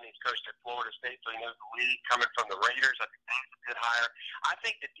Derek Doolin. He's coached at Florida State, so he knows the league coming from the Raiders. I think that's a good hire. I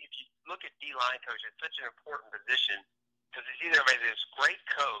think that if you look at D-line coach, it's such an important position because it's either this great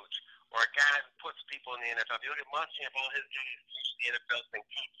coach or a guy who puts people in the NFL. If you look at Muschamp, all his guys coach the NFL, and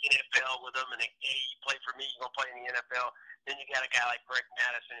keep NFL with them, and they, hey, you play for me, you're going to play in the NFL. Then you got a guy like Greg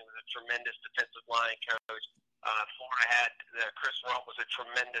Madison, who was a tremendous defensive line coach. Florida had Chris Rump was a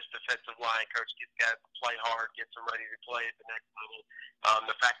tremendous defensive line coach. Gets guys to play hard, gets them ready to play at the next level.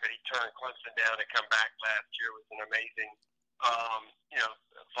 The fact that he turned Clemson down and come back last year was an amazing,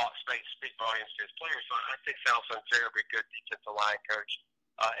 speak volumes to his players. So I think Sal Sunseri will be a good defensive line coach,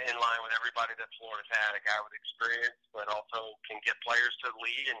 in line with everybody that Florida's had. A guy with experience, but also can get players to the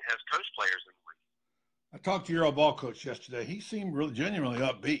league and has coached players in the league. I talked to your ball coach yesterday. He seemed really genuinely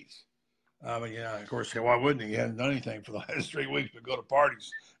upbeat. Of course, why wouldn't he? He hadn't done anything for the last 3 weeks but go to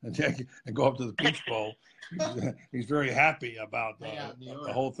parties and go up to the Peach Bowl. He's very happy about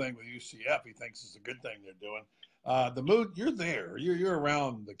the whole thing with UCF. He thinks it's a good thing they're doing. The mood, you're there. You're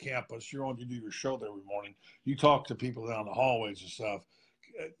around the campus. You do your show there every morning. You talk to people down the hallways and stuff.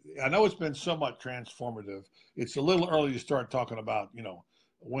 I know it's been somewhat transformative. It's a little early to start talking about,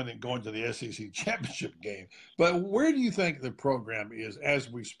 going to the SEC championship game. But where do you think the program is as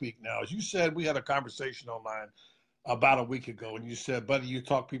we speak now? As you said, we had a conversation online. about a week ago, and you said, buddy, you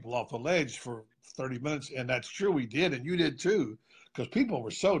talked people off the ledge for 30 minutes, and that's true. We did, and you did too, because people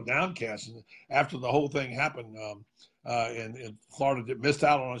were so downcast after the whole thing happened. And Florida missed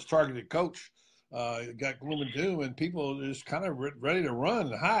out on its targeted coach. It got gloom and doom, and people are just kind of ready to run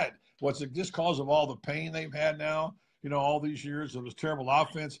and hide. What's it just because of all the pain they've had now? All these years of this terrible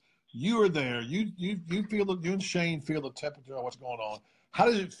offense. You were there. You feel that you and Shane feel the temperature of what's going on. How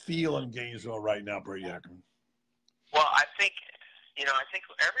does it feel in Gainesville right now, Brady Ackerman? Well, I think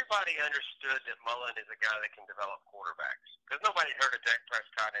everybody understood that Mullen is a guy that can develop quarterbacks because nobody heard of Dak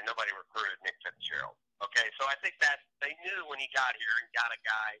Prescott and nobody recruited Nick Fitzgerald. Okay, so I think that they knew when he got here and got a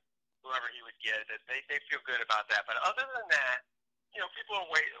guy, whoever he would get, that they feel good about that. But other than that, people are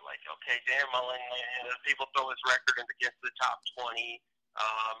waiting like, okay, Dan Mullen, people throw his record against the top 20.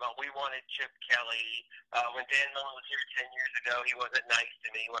 We wanted Chip Kelly. When Dan Mullen was here 10 years ago, he wasn't nice to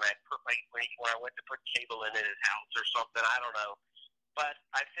me when I went to put cable in his house or something. I don't know. But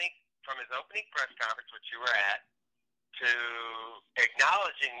I think from his opening press conference, which you were at, to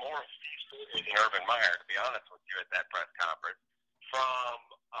acknowledging more of Steve Stewart than Urban Meyer, to be honest with you, at that press conference, from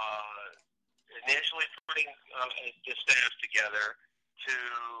initially putting the staff together to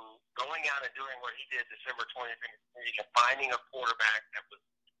going out and doing what he did December 2023, finding a quarterback that was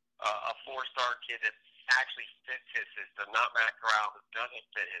a four-star kid that actually fits his system, not Matt Corral, who doesn't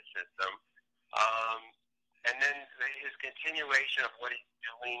fit his system. And then his continuation of what he's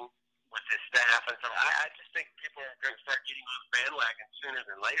doing with his staff. And so I just think people are going to start getting on the bandwagon sooner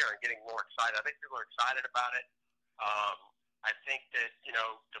than later and getting more excited. I think people are excited about it. I think that,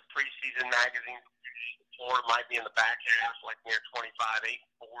 the preseason magazine floor might be in the back half, like near 25,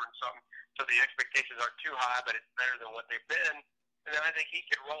 8, 4 and something. So the expectations aren't too high, but it's better than what they've been. And then I think he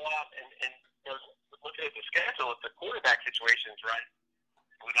could roll out and looking at the schedule, if the quarterback situation's right,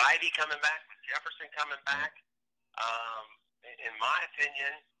 with Ivy coming back, with Jefferson coming back, in my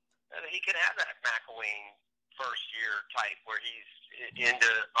opinion, he could have that McElwain first-year type where he's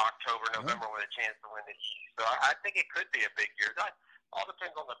into October, November with a chance to win the East. So I think it could be a big year. That all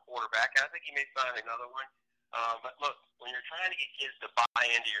depends on the quarterback. I think he may sign another one. But look, when you're trying to get kids to buy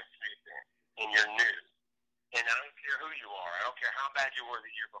into your system and you're new, and I don't care who you are, I don't care how bad you were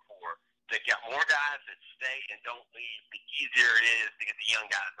the year before, they got more guys that stay and don't leave, the easier it is to get the young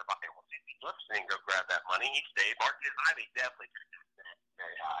guys to buy. Well, if he flips and go grab that money, he stayed. Marcus Ivy definitely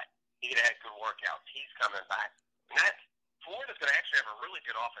very high. He could have had good workouts. He's coming back. And Florida's going to actually have a really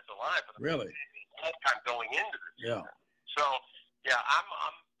good offensive line for the first time going into the season. Yeah. So, yeah,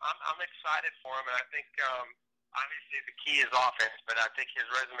 I'm excited for him, and I think obviously the key is offense, but I think his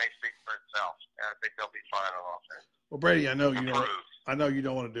resume speaks for itself, and I think they'll be fine on offense. Well, Brady, I know you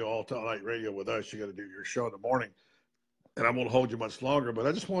don't want to do all-night radio with us. You got to do your show in the morning, and I won't hold you much longer. But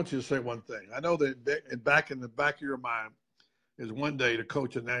I just want you to say one thing. I know that back in the back of your mind is one day to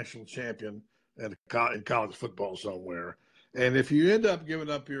coach a national champion in college football somewhere. And if you end up giving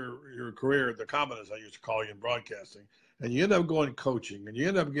up your career, the common as I used to call you in broadcasting, and you end up going coaching, and you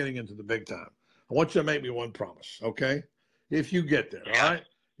end up getting into the big time, I want you to make me one promise, okay? If you get there, all right,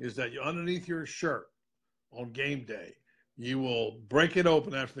 is that you underneath your shirt on game day, you will break it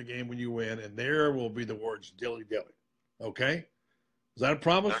open after the game when you win, and there will be the words "Dilly Dilly." Okay? Is that a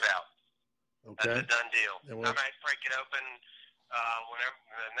promise? No doubt. Okay. That's a done deal. I might break it open whenever.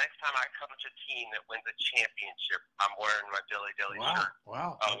 The next time I coach a team that wins a championship, I'm wearing my Dilly Dilly shirt.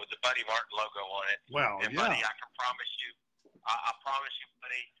 Wow. With the Buddy Martin logo on it. Well, and Buddy, I can promise you,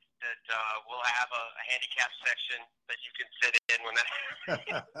 Buddy, that we'll have a handicap section that you can sit in when that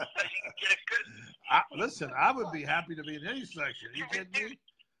so you can get a good. Listen, I would be happy to be in any section. Are you kidding me?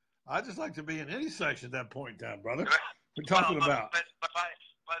 I'd just like to be in any section at that point in time, brother. We're talking about. But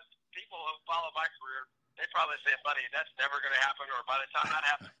people who follow my career, they probably say, buddy, that's never going to happen, or by the time that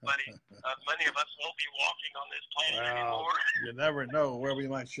happens, buddy, many of us won't be walking on this planet anymore. You never know where we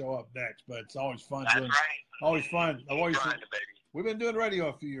might show up next, but it's always fun. That's right. Always fun. Baby. We've been doing radio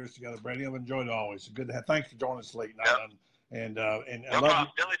a few years together, Brady. I've enjoyed it always. Good to have. Thanks for joining us late night. Yep. And no I love problem.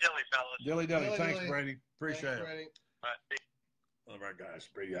 you. Dilly Dilly, fellas. Dilly Dilly. Thanks, Brady. Appreciate it. Brady. One of our guys,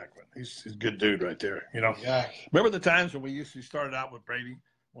 Brady Ackerman. He's a good dude right there. Yeah. Remember the times when we used to start out with Brady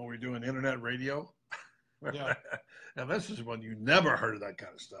when we were doing internet radio? Yeah. And this is when you never heard of that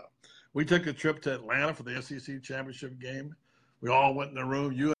kind of stuff. We took a trip to Atlanta for the SEC championship game. We all went in the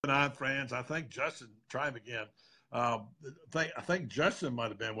room, you and I, friends. I think Justin, try him again. I think Justin might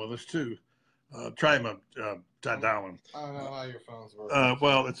have been with us too. Try him up, Todd Dowling. I don't know how your phone's working.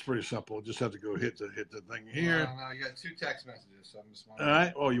 Well, it's pretty simple. Just have to go hit the thing here. No, you got 2 text messages, so I'm just wondering. All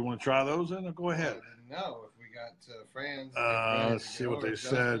right. Well, you want to try those then? Or go ahead. No, if we got friends. Let's see what they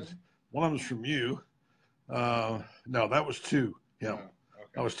said. One of them's from you. No, that was two him. No. Okay.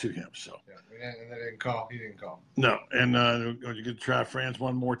 That was two him. So Yeah, and they didn't call. He didn't call. no, and you get to try France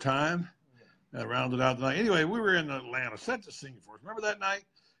one more time. Rounded out the night. Anyway, we were in Atlanta. Set the scene for us. Remember that night?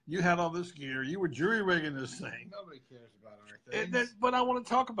 You had all this gear. You were jury rigging this thing. Nobody cares about our things. But I want to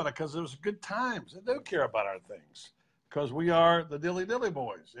talk about it because it was good times. They do care about our things because we are the Dilly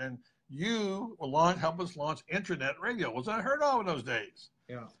Boys. And you will help us launch internet radio. Was unheard of in those days.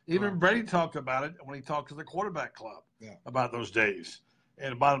 Yeah. Even Brady talked about it when he talked to the quarterback club about those days.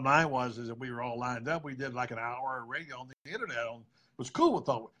 And the bottom line is that we were all lined up. We did like an hour of radio on the internet. It was cool. We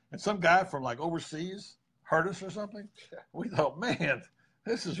thought. And some guy from like overseas heard us or something. We thought, man,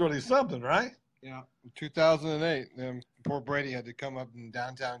 this is really something, right? Yeah. 2008, poor Brady had to come up in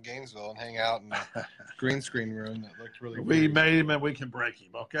downtown Gainesville and hang out in a green screen room that looked really We weird. made him and we can break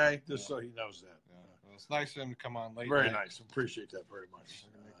him, okay? Just so he knows that. Yeah. Well, it's nice of him to come on late. Very nice. Appreciate that very much.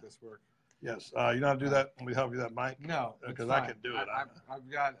 I'm going to make this work. Yes. You know how to do that? Let me help you that, Mike? No. Because I can do it. I've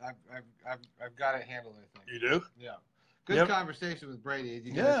got it handled, I think. You do? Yeah. Good conversation with Brady.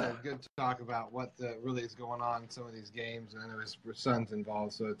 You guys had good talk about what really is going on in some of these games. I know his son's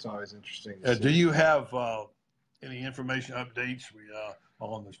involved, so it's always interesting. Do you have any information updates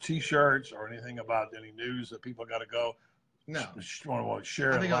on the T-shirts or anything about any news that people got to go? No. Want to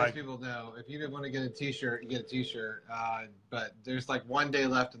share? I think all these people know. If you didn't want to get a T-shirt, you get a T-shirt. But there's like one day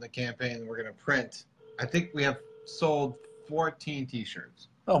left in the campaign, and we're going to print. I think we have sold 14 T-shirts.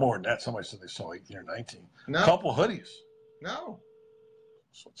 No more than that. Somebody said they saw 18 or 19. No. A couple hoodies. No.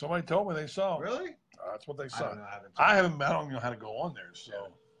 Somebody told me they saw. Really? That's what they saw. I don't know. I don't know how to go on there.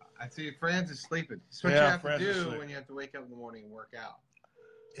 So I see Franz is sleeping. It's what you have to do when you have to wake up in the morning and work out.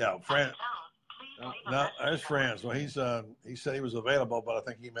 Yeah, Franz. No, there's Franz. Well, he said he was available, but I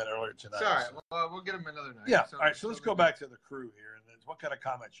think he meant earlier tonight. Sorry. Well, we'll get him another night. Yeah. All right. So let's go back to the crew here, and what kind of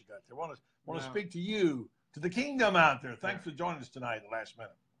comments you got there? Want to speak to you, to the kingdom out there. Thanks for joining us tonight at the last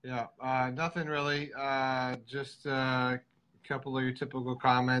minute. Yeah. Nothing really. Just a couple of your typical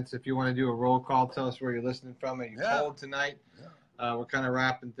comments. If you want to do a roll call, tell us where you're listening from. Are you cold tonight? Yeah. We're kind of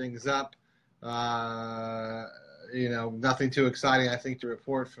wrapping things up. Nothing too exciting, I think, to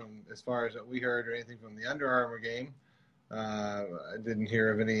report from as far as what we heard or anything from the Under Armour game. I didn't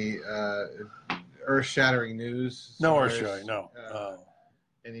hear of any earth-shattering news. No earth-shattering, no.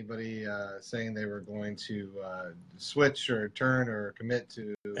 Anybody saying they were going to switch or turn or commit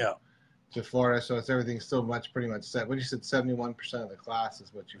to Florida. So everything's still pretty much set. What you said, 71% of the class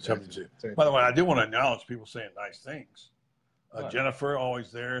is what you said. 72. By the way, I do want to acknowledge people saying nice things. Jennifer, always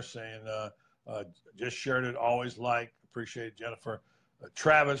there, saying just shared it, always appreciate it, Jennifer.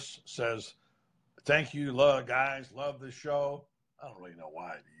 Travis says, thank you, guys, love the show. I don't really know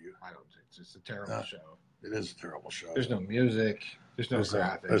why, do you? I don't. It's just a terrible show. It is a terrible show. There's no music. There's no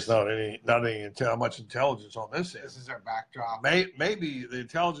graphics. There's not much intelligence on this end. This is our backdrop. Maybe the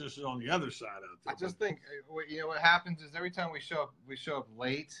intelligence is on the other side of it. I just think what happens is every time we show up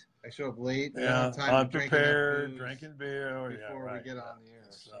late. I show up late. Yeah, unprepared, drinking beer before we get on the air.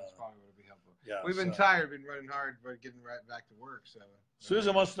 So it's probably going to be helpful. Yeah, we've been tired, been running hard, but getting right back to work. So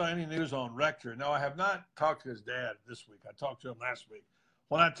Susan wants to know any news on Rector. No, I have not talked to his dad this week. I talked to him last week.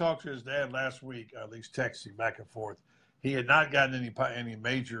 When I talked to his dad last week, at least texting back and forth, he had not gotten any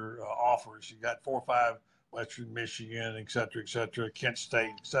major offers. He got 4 or 5, Western Michigan, et cetera, Kent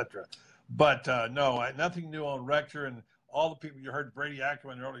State, et cetera. But no, nothing new on Rector. And all the people you heard Brady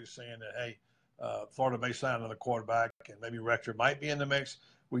Ackerman earlier saying that, hey, Florida may sign another quarterback and maybe Rector might be in the mix.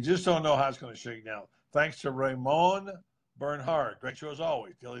 We just don't know how it's going to shake down. Thanks to Ramon Bernhard. Great show as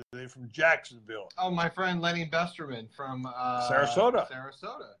always. Dilly from Jacksonville. Oh, my friend Lenny Besterman from Sarasota.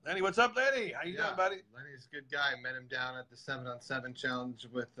 Lenny, what's up, Lenny? How you doing, buddy? Lenny's a good guy. Met him down at the 7-on-7 challenge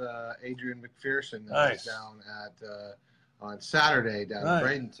with Adrian McPherson. Nice. Down at on Saturday down in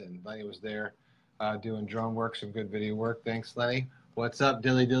Bradenton. Lenny was there doing drone work, some good video work. Thanks, Lenny. What's up,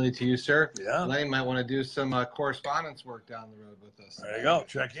 Dilly to you, sir? Yeah. Lenny might want to do some correspondence work down the road with us. There you go.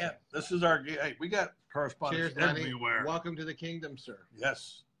 Check in. This is our – hey, we got correspondence everywhere. Lenny. Welcome to the kingdom, sir.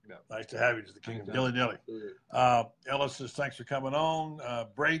 Yes. Yeah. Nice to have you to the kingdom. Dilly. Ellis says, thanks for coming on.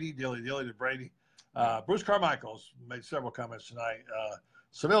 Brady, Dilly to Brady. Bruce Carmichael's made several comments tonight.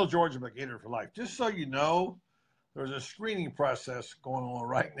 Seville, Georgia, McGator for life. Just so you know, there's a screening process going on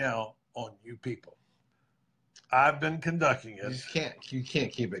right now on you people. I've been conducting it. You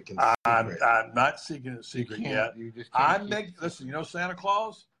can't keep it secret. I'm not seeking it secret yet. You just can't listen, you know Santa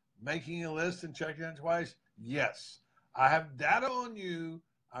Claus? Making a list and checking it twice? Yes. I have data on you.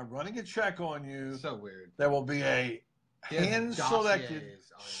 I'm running a check on you. So weird. There will be a hand-selected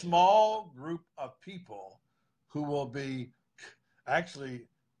small group of people who will be actually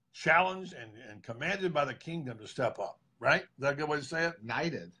challenged and commanded by the kingdom to step up. Right? Is that a good way to say it?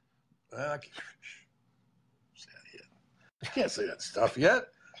 Knighted. I can't say that stuff yet.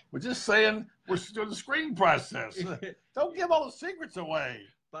 We're just saying we're doing the screening process. Don't give all the secrets away.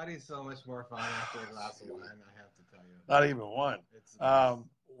 Buddy's so much more fun after a glass of wine, I have to tell you. Not even one.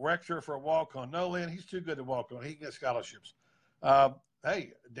 Rector for a walk-on. No, Lynn, he's too good to walk on. He can get scholarships.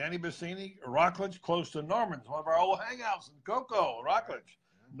 Hey, Danny Bassini, Rockledge, close to Norman's, one of our old hangouts in Cocoa, Rockledge.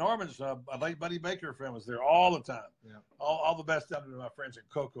 Yeah. Norman's, a late Buddy Baker friend, was there all the time. Yeah. All the best out to my friends at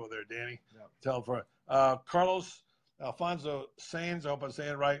Cocoa there, Danny. Yeah. Tell them for Carlos Alfonso Sands, I hope I'm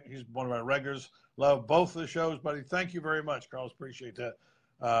saying it right. He's one of our regulars. Love both of the shows, buddy. Thank you very much, Carlos. Appreciate that.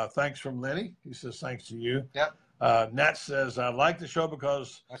 Thanks from Lenny. He says thanks to you. Yep. Nat says, I like the show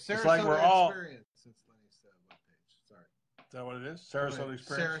because it's like we're all. Experience, since Lenny's webpage. Sorry. Is that what it is? Sarasota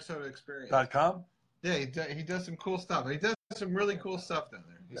Experience? SarasotaExperience.com? Yeah, he does some cool stuff. He does some really cool stuff down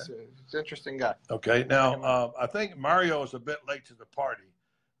there. He's an interesting guy. Okay. Now, I think Mario is a bit late to the party.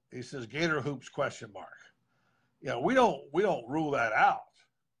 He says, Gator Hoops, ? Yeah, we don't rule that out.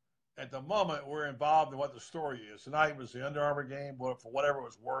 At the moment, we're involved in what the story is. Tonight was the Under Armour game, for whatever it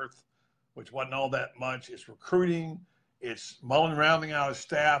was worth, which wasn't all that much. It's recruiting. It's Mullen rounding out his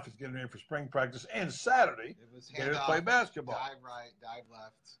staff. It's getting ready for spring practice. And Saturday, it was Gator play basketball. Dive right, dive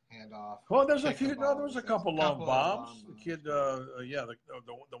left, hand off. Well, there's a few. No, there was a couple long bombs. The kid, the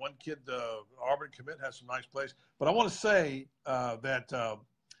one kid, Auburn commit has some nice plays. But I want to say that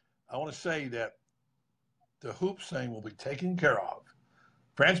the hoops thing will be taken care of.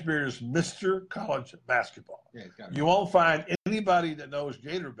 France Beard is Mr. College Basketball. Yeah, you won't find anybody that knows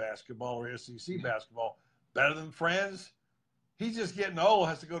Gator basketball or SEC basketball better than Franz. He's just getting old,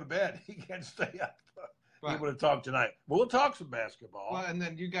 has to go to bed. He can't stay up. Right. He would have talked tonight. But we'll talk some basketball. Well, and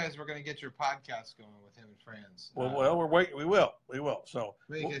then you guys were going to get your podcast going with him and Franz. Well, we're waiting. We will. So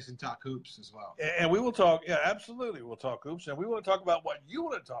maybe you guys can talk hoops as well. And we will talk. Yeah, absolutely. We'll talk hoops, and we want to talk about what you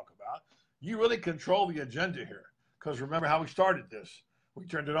want to talk about. You really control the agenda here, because remember how we started this. We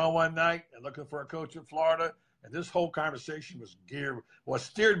turned it on one night and looking for a coach in Florida, and this whole conversation was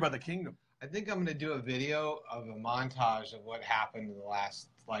steered by the kingdom. I think I'm going to do a video of a montage of what happened in the last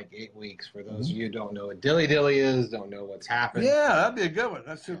 8 weeks. For those of you who don't know what Dilly is, don't know what's happened. Yeah, that'd be a good one.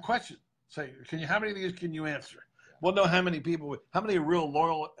 That's a good question. Say, how many of these can you answer? Yeah. We'll know how many real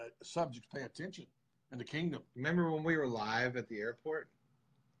loyal subjects pay attention in the kingdom. Remember when we were live at the airport?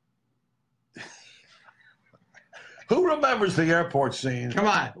 Who remembers the airport scene? Come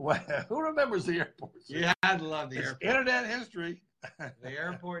on. Who remembers the airport scene? You had to love the airport. Internet history. The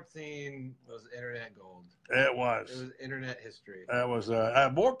airport scene was internet gold. It was. It was internet history. It was.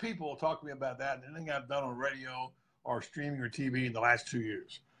 More people will talk to me about that than anything I've done on radio or streaming or TV in the last 2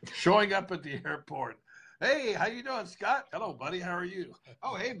 years. Showing up at the airport. Hey, how you doing, Scott? Hello, buddy. How are you?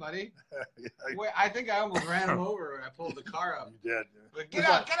 Oh, hey, buddy. Wait, I think I almost ran him over when I pulled the car up. You did. But get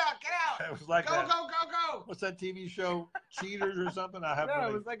out! It was like go. What's that TV show? Cheaters or something?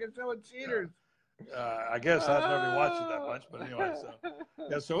 It was like a show of cheaters. I guess I've never watched it that much, but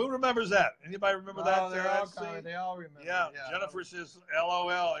anyway. So who remembers that? Anybody remember that? They all remember. Yeah. Jennifer says,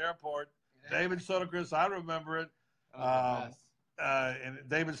 "LOL, airport." Yeah. David Soderquist, I remember it. And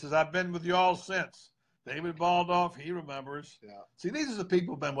David says, "I've been with you all since." David Baldoff, he remembers. Yeah. See, these are the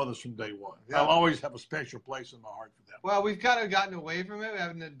people who've been with us from day one. Yeah. I'll always have a special place in my heart for them. Well, we've kind of gotten away from it. We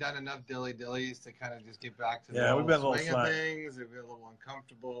haven't done enough Dillys to kind of just get back to we've been a little swing of things. We've been a little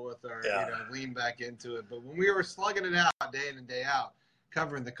uncomfortable with our, lean back into it. But when we were slugging it out day in and day out,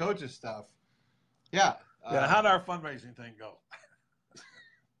 covering the coaches stuff, how'd our fundraising thing go?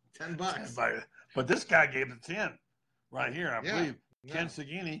 $10. But this guy gave it 10 right here, I believe. Yeah. Ken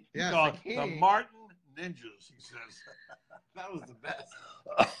Sagini. He called the Martin Ninjas, he says. That was the best.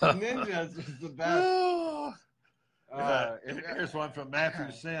 Ninjas was the best. Here's one from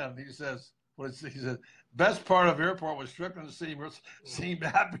Matthew Sim. He says, he said, best part of the airport was stripping the seam. Seemed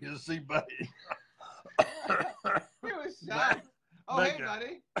happy to see Buddy. He was shocked. Hey,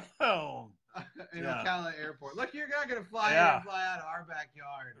 buddy. In Ocala Airport. Look, you're not going to fly in and fly out of our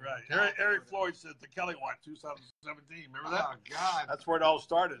backyard. Right. Eric Floyd said the Kelly Watch 2017. Remember that? Oh, God. That's where it all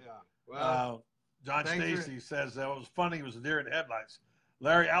started. Yeah. Well, John Stacy says that was funny. It was a deer in headlights.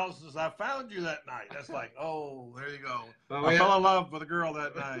 Larry Allison says, I found you that night. That's like, oh, there you go. I fell in love with a girl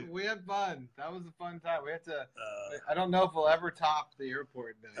that night. We had fun. That was a fun time. We had to. I don't know if we'll ever top the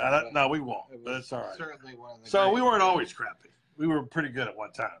airport day. No, we won't. But it's all right. Certainly one of the. So we weren't always crappy. We were pretty good at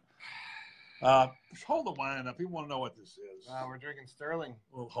one time. Just hold the wine up. People want to know what this is. We're drinking Sterling.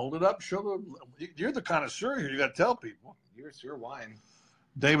 Well, hold it up. You're the connoisseur here. You got to tell people. It's your wine.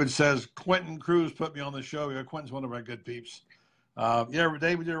 David says, Quentin Cruz put me on the show. Yeah, Quentin's one of our good peeps. Yeah,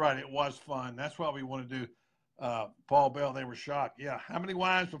 David, you're right. It was fun. That's why we want to do Paul Bell. They were shocked. Yeah. How many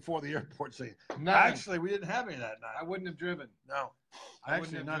wines before the airport scene? None. Actually, we didn't have any that night. I wouldn't have driven. No.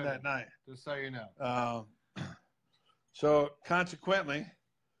 Actually, none that night. Just so you know. So, consequently,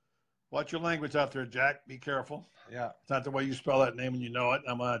 watch your language out there, Jack. Be careful. Yeah. It's not the way you spell that name and you know it.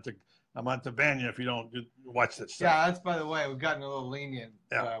 I'm going to ban you if you don't watch that stuff. Yeah, that's, by the way, we've gotten a little lenient.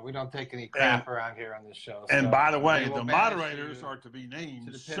 Yeah. We don't take any crap around here on this show. And so by the way, they will the banish moderators you are to be named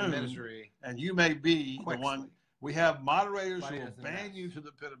to the pit of soon. misery. And you may be Quickly. the one. We have moderators Buddy who will doesn't ban mess. you to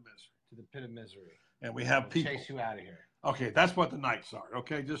the pit of misery. To the pit of misery. And we have We'll people. chase you out of here. Okay, that's what the nights are.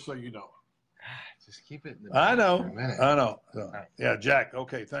 Okay, just so you know. Just keep it in the I know. for a minute. I know. right. Yeah, Jack.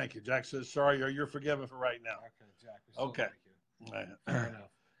 Okay, thank you. Jack says sorry. You're forgiven for right now. Okay, Jack. We still Okay. like you. Fair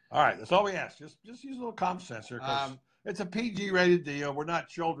enough. All right, that's all we ask. Just use a little common sense here, because it's a PG rated deal. We're not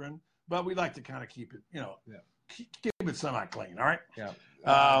children, but we like to kind of keep it, keep it semi-clean. All right. Yeah.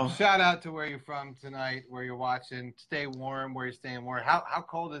 Shout out to where you're from tonight, where you're watching. Stay warm where you're staying warm. How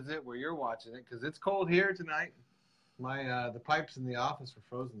cold is it where you're watching it? Because it's cold here tonight. The pipes in the office were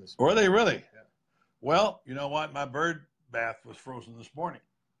frozen this morning. Were they really? Yeah. Well, you know what? My bird bath was frozen this morning.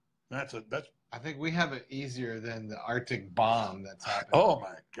 That's. I think we have it easier than the Arctic bomb that's happening. Oh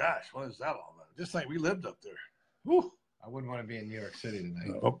my gosh, what is that all about? Just like we lived up there. Whew. I wouldn't want to be in New York City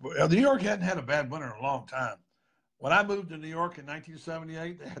tonight. New York hadn't had a bad winter in a long time. When I moved to New York in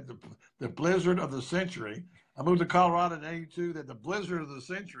 1978, they had the blizzard of the century. I moved to Colorado in 82. They had the blizzard of the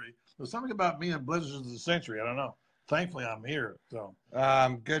century. There's something about me and blizzards of the century. I don't know. Thankfully, I'm here. So,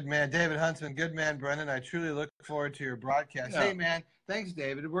 good man, David Huntsman. Good man, Brendan. I truly look forward to your broadcast. Yeah. Hey, man, thanks,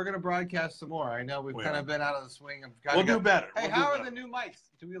 David. We're going to broadcast some more. I know we've kind of been out of the swing. We'll do better. Hey, how are the new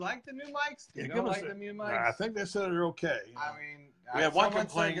mics? Do we like the new mics? Do you like the new mics? I think they said they're okay. I mean, we have one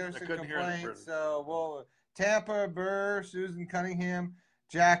complaint. I couldn't hear them. So we'll Tampa, Burr, Susan Cunningham,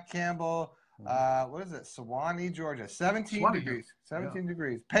 Jack Campbell. What is it? Sewanee, Georgia. 17 degrees. 17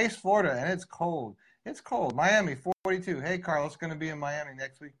 degrees. Pace, Florida, and it's cold. It's cold. Miami, 42. Hey, Carlos, going to be in Miami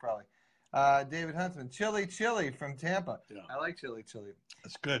next week probably. David Huntsman, Chili from Tampa. Yeah. I like Chili.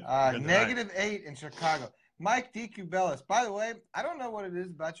 That's good. -8 in Chicago. Mike DQ Bellis. By the way, I don't know what it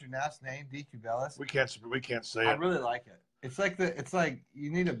is about your last name, DQ Bellis. We can't say it. I really like it. It's like you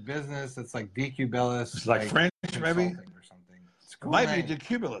need a business that's like DQ Bellis. It's like French, maybe, or something. It's cool. Might be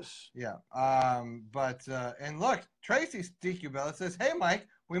DQ. Yeah. And look, Tracy DQ Bellis says, "Hey, Mike,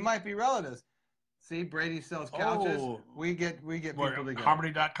 we might be relatives." See, Brady sells couches. Oh. We get people together.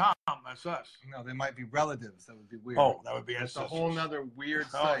 Harmony.com. That's us. No, they might be relatives. That would be weird. Oh, that would be It's a whole nother weird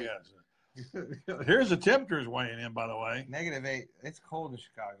Oh, site. yes. Here's the temperatures weighing in, by the way. -8. It's cold in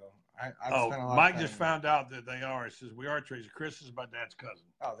Chicago. Mike just found out that they are. It says we are Tracy. Chris is my dad's cousin.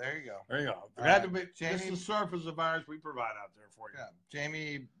 Oh, there you go. There you go. This is the surface of ours we provide out there for you. Yeah.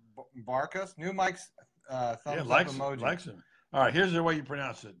 Jamie Barkas, new Mike's thumbs up emoji. Likes him. All right, here's the way you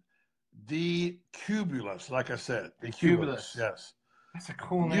pronounce it. Decubulus, like I said. Decubulus. Yes. That's a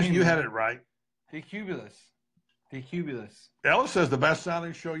cool name. You had it right. Decubulus. Ellis says the best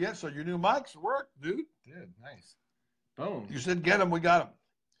sounding show yet, so your new mics work, dude. Dude, nice. Boom. You said get them, we got them.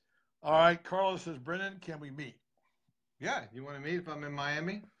 All right, Carlos says, Brendan, can we meet? Yeah, you want to meet if I'm in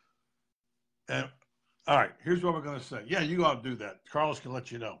Miami? And all right, here's what we're going to say. Yeah, you ought to do that. Carlos can let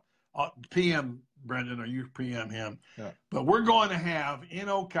you know. PM Brendan, or you PM him. Yeah. But we're going to have in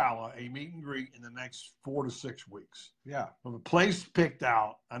Ocala a meet and greet in the next 4 to 6 weeks. Yeah. With a place picked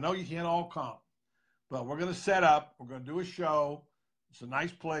out. I know you can't all come, but we're going to set up. We're going to do a show. It's a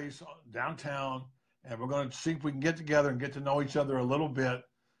nice place downtown, and we're going to see if we can get together and get to know each other a little bit.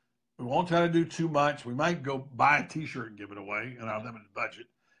 We won't try to do too much. We might go buy a T-shirt and give it away in our limited budget,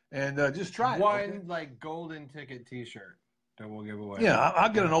 and just try one golden ticket T-shirt that we'll give away. Yeah, I'll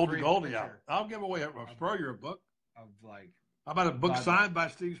get an oldie goldie out. I'll give away a Spurrier a book. How about a book signed by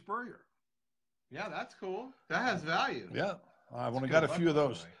Steve Spurrier? Yeah, that's cool. That has value. Yeah, I've only got a few of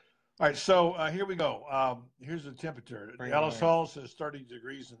those. All right, so here we go. Here's the temperature. Ellis Hall says 30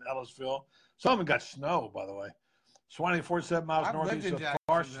 degrees in Ellisville. Some of them got snow, by the way. Swanee, 47 miles northeast of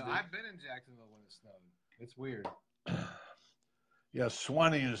Varsity. I've been in Jacksonville when it snowed. It's weird. Yeah,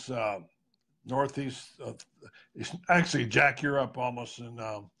 Swanee is northeast of. Actually, Jack, you're up almost in.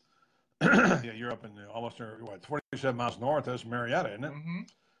 You're up in almost 47 miles north. That's Marietta, isn't it? Mm-hmm.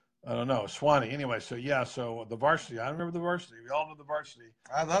 I don't know. Swanee. Anyway, so the Varsity. I remember the Varsity. We all know the Varsity.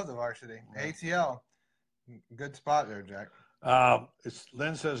 I love the Varsity. ATL. Good spot there, Jack.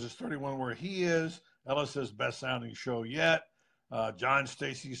 Lynn says it's 31 where he is. Ella says best sounding show yet. John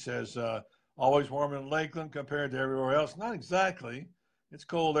Stacy says always warm in Lakeland compared to everywhere else. Not exactly. It's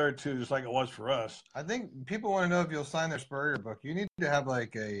cold there too, just like it was for us. I think people want to know if you'll sign their Spurrier book. You need to have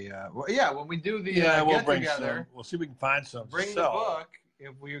like a when we do the we'll get bring together. some. We'll see if we can find some. Bring the book.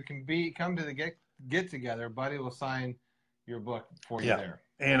 If we can come to the get together, Buddy will sign your book for you there.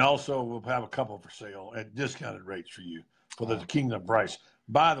 And also we'll have a couple for sale at discounted rates for you for the Kingdom Bryce.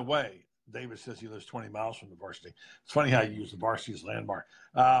 By the way, David says he lives 20 miles from the varsity. It's funny how you use the varsity as landmark.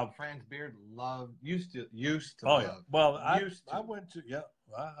 Franz Beard used to love. Yeah. Well, I went to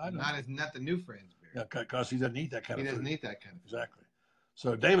I know. Not the new Franz Beard. Yeah, because he doesn't eat that kind of food. He doesn't eat that kind of food. Exactly.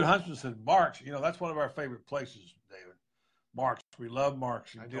 So David Huntsman said Mark's. That's one of our favorite places, David. Mark's. We love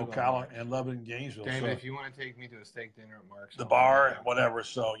Mark's in Ocala and love it in Gainesville. David, if you want to take me to a steak dinner at Mark's. The bar and whatever.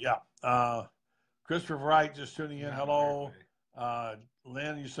 So, yeah. Christopher Wright just tuning in. Hello.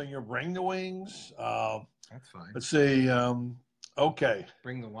 Lynn, you saying you're bring the wings? That's fine. Let's see. Okay.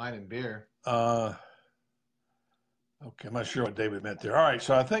 Bring the wine and beer. Okay, I'm not sure what David meant there. All right,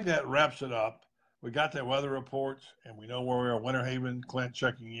 so I think that wraps it up. We got that weather reports, and we know where we are. Winter Haven, Clint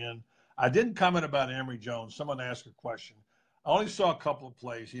checking in. I didn't comment about Emory Jones. Someone asked a question. I only saw a couple of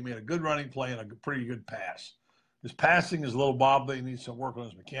plays. He made a good running play and a pretty good pass. His passing is a little wobbly. He needs some work on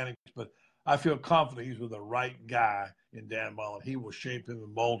his mechanics, but I feel confident he's with the right guy in Dan Mullen. He will shape him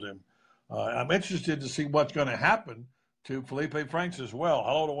and mold him. I'm interested to see what's going to happen to Felipe Franks as well.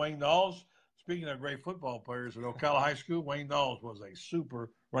 Hello to Wayne Knowles. Speaking of great football players at Ocala High School, Wayne Knowles was a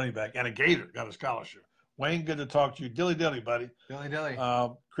super running back and a Gator, got a scholarship. Wayne, good to talk to you. Dilly, buddy. Dilly.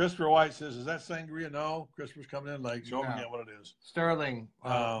 Christopher White says, is that sangria? No. Christopher's coming in late. Show him again what it is. Sterling,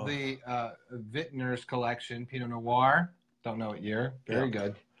 the Vintner's Collection, Pinot Noir. Don't know what year. Very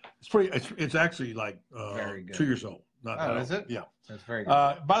good. It's actually like very good. 2 years old. Is it? Yeah. That's very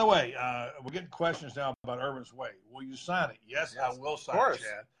good. By the way, we're getting questions now about Urban's Way. Will you sign it? Yes, I will sign it,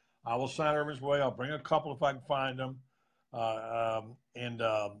 Chad. I will sign Urban's Way. I'll bring a couple if I can find them.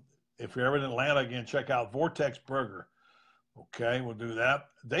 If you're ever in Atlanta again, check out Vortex Burger. Okay, we'll do that.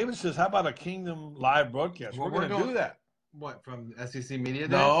 David says, how about a Kingdom live broadcast? Well, we're going to do that. What, from SEC Media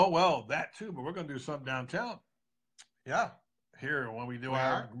Day? No, well, that too, but we're going to do something downtown. Yeah. Here when we do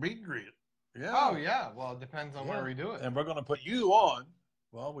our meet and greet. Yeah. Oh, yeah. Well, it depends on where we do it. And we're going to put you on.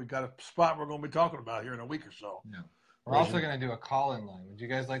 Well, we've got a spot we're going to be talking about here in a week or so. Yeah. We're also going to do a call-in line. Would you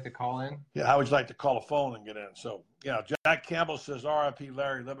guys like to call in? Yeah, I would like to call a phone and get in. So, Jack Campbell says, R.I.P.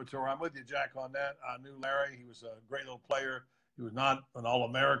 Larry Liberatore. I'm with you, Jack, on that. I knew Larry. He was a great little player. He was not an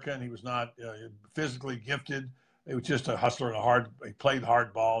All-American. He was not physically gifted. He was just a hustler and he played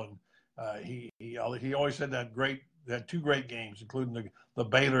hard ball. And he always had two great games, including the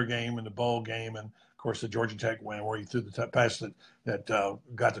Baylor game and the bowl game, and of course the Georgia Tech win where he threw the pass that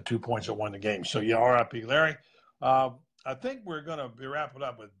got the 2 points and won the game. So R.I.P. Larry. I think we're going to be wrapping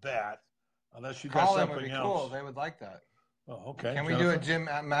up with that, unless you got something would be else. Cool. They would like that. Oh, okay. Can we do a Jim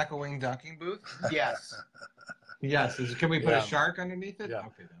McElwain dunking booth? Yes. Yes. Can we put a shark underneath it? Yeah.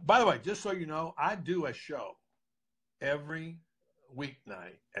 Okay. By the way, just so you know, I do a show every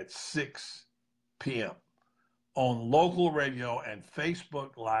weeknight at 6 p.m. on local radio and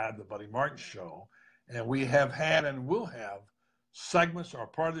Facebook Live, the Buddy Martin Show. And we have had and will have segments or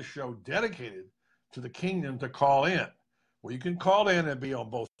part of the show dedicated to the Kingdom to call in. Well, you can call in and be on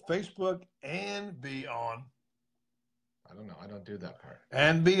both Facebook and be on. I don't know. I don't do that part.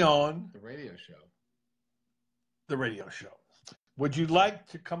 And be on. The radio show. The radio show. Would you like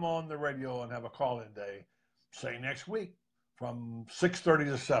to come on the radio and have a call-in day, say next week from 6:30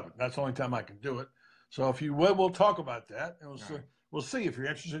 to 7? That's the only time I can do it. So if you would, we'll talk about that. And we'll see if you're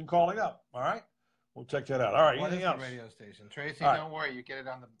interested in calling up. All right? We'll check that out. All right. What anything is else? the radio station? Tracy, don't worry. You get it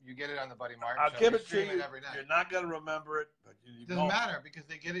on the Buddy Martin I'll show. give it to you. Every night. You're not going to remember it. But it doesn't matter because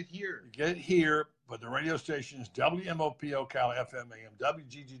they get it here. You get it here, but the radio station is WMOP Ocala, FM, AM,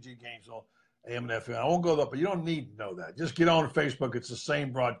 WGGG Gainesville, AM and FM. I won't go up, but you don't need to know that. Just get on Facebook. It's the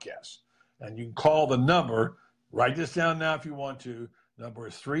same broadcast. And you can call the number. Write this down now if you want to. The number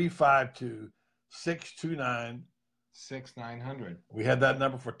is 352-629. 6900. We had that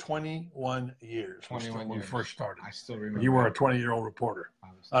number for 21 years. 21 when years. we first started. I still remember. You were a 20-year-old reporter.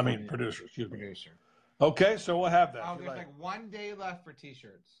 Producer. Excuse me. Producer. Okay, so we'll have that. Oh, there's like 1 day left for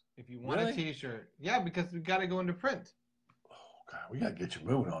T-shirts. If you want Really? a T-shirt, yeah, because we got to go into print. Oh God, we got to get you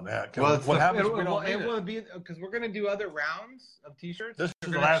moving on that. Well, what happens? If we don't it need will be because we're going to do other rounds of T-shirts. This is We're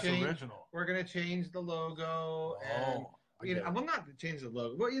the gonna last change- original. We're going to change the logo and I get it. well, not to change the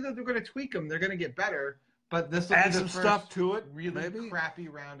logo. Well, either they're going to tweak them, they're going to get better. But this will Add be the some first stuff to it. really maybe. crappy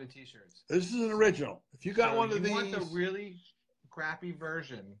round of T-shirts. This is an original. If you got So one of you these, want the really crappy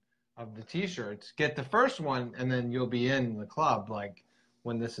version of the T-shirts, get the first one, and then you'll be in the club like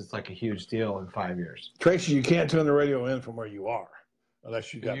when this is like a huge deal in 5 years. Tracy, you can't turn the radio in from where you are.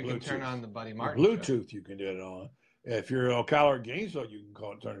 unless you got you Bluetooth. can turn on the Buddy Martin Bluetooth, you can do it on. If you're Ocala or Gainesville, you can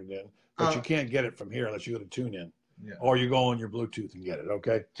call it, turn it in. But you can't get it from here unless you go to TuneIn. Yeah. Or you go on your Bluetooth and get it,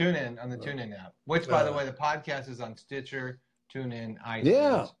 okay? TuneIn, on the TuneIn app. Which, by the way, the podcast is on Stitcher, TuneIn, iTunes.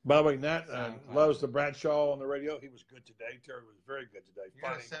 Yeah. By the way, Nat loves the Bradshaw on the radio. He was good today. Terry was very good today. You're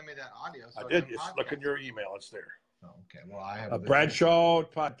going to send me that audio. So I did. Just look in your email. It's there. Oh, okay. Well, I have a Bradshaw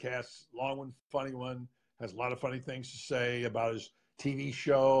podcast, long one, funny one, has a lot of funny things to say about his TV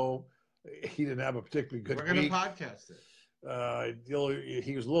show. He didn't have a particularly good week. We're going to podcast it.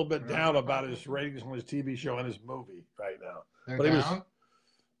 He was a little bit down about his ratings on his TV show and his movie right now. They're down?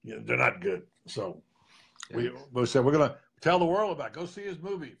 They're not good. So we said we're going to tell the world about it. Go see his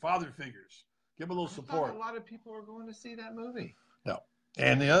movie, Father Figures. Give him a little support. A lot of people are going to see that movie. No.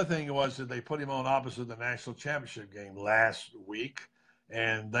 And the other thing was that they put him on opposite the national championship game last week,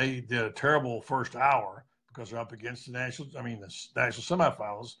 and they did a terrible first hour because they're up against the national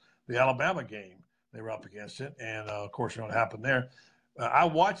semifinals, the Alabama game. They were up against it, and of course, you know what happened there. I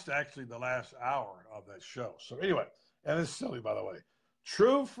watched actually the last hour of that show. So anyway, and it's silly, by the way.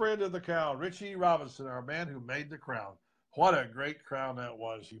 True friend of the crown, Richie Robinson, our man who made the crown. What a great crown that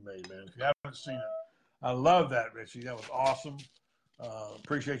was he made, man. If you haven't seen it, I love that, Richie. That was awesome.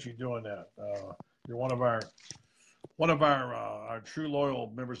 Appreciate you doing that. You're one of our true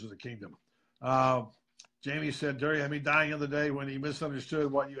loyal members of the kingdom. Jamie said, Derry had me dying the other day when he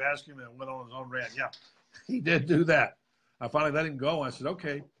misunderstood what you asked him and went on his own rant. Yeah, he did do that. I finally let him go. I said,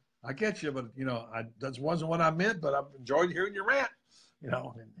 okay, I get you, but, that wasn't what I meant, but I've enjoyed hearing your rant. And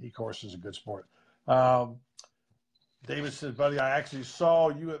he, of course, is a good sport. David says, buddy, I actually saw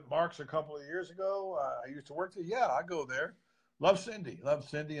you at Mark's a couple of years ago. I used to work there. Yeah, I go there. Love Cindy,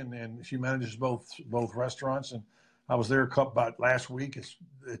 and she manages both restaurants, and I was there about last week. It's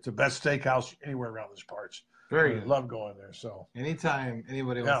the best steakhouse anywhere around these parts. Very good. Love going there. So anytime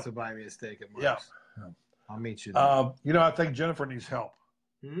anybody wants to buy me a steak at Mark's, I'll meet you there. I think Jennifer needs help.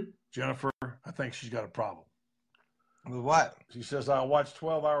 Hmm? Jennifer, I think she's got a problem. With what? She says, I watched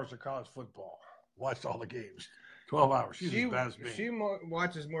 12 hours of college football. Watched all the games. 12 hours. She's as bad as me. She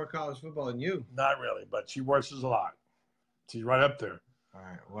watches more college football than you. Not really, but she watches a lot. She's right up there. All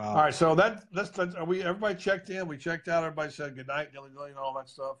right. Well. All right. So everybody checked in. We checked out. Everybody said good night, Dilly, and all that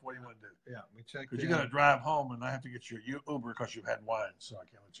stuff. What do you want to do? Yeah, we checked. Because you got to drive home, and I have to get you Uber because you've had wine, so I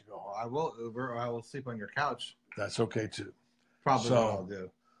can't let you go home. Well, I will Uber, or I will sleep on your couch. That's okay too. Probably what I'll do.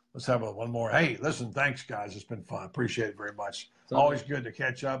 Let's have one more. Hey, listen, thanks guys. It's been fun. Appreciate it very much. It's always good to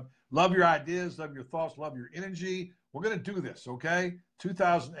catch up. Love your ideas. Love your thoughts. Love your energy. We're gonna do this, okay?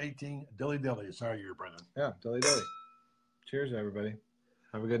 2018, Dilly. It's our year, Brendan. Yeah, Dilly. Cheers, everybody.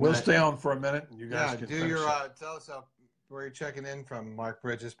 Have a good night. We'll stay on for a minute, and you guys can do your tell us where you're checking in from. Mark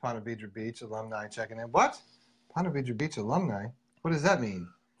Bridges, Ponte Vedra Beach alumni checking in. What? Ponte Vedra Beach alumni? What does that mean?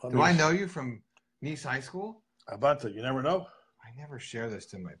 Do I know you from Nice High School? About to. You never know. I never share this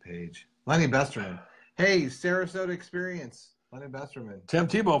to my page. Lenny Besterman. Hey, Sarasota Experience. Lenny Besterman. Tim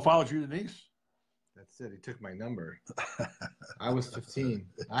Tebow followed you to Nice. That's it. He took my number. I was 15.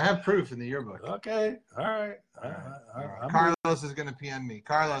 I have proof in the yearbook. Okay. All right. Carlos is going to PM me.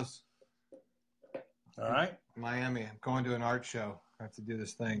 Carlos. All right. Miami. I'm going to an art show. I have to do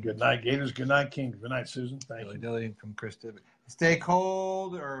this thing. Good night, Gators. Good night, King. Good night, Susan. Thank you. Dilly from Chris Tibbett. Stay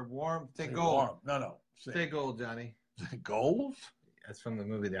cold or warm? Stay gold. Warm. No. Stay gold, Johnny. Gold? That's from the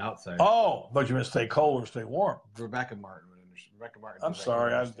movie The Outsider. Oh, but you meant stay cold or stay warm. Rebecca Martin would understand. I'm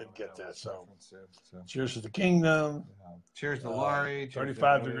sorry, I didn't get that. So, cheers to the kingdom. Cheers to Laurie.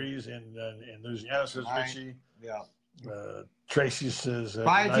 35 degrees in Louisiana, says Richie. Yeah. Tracy says,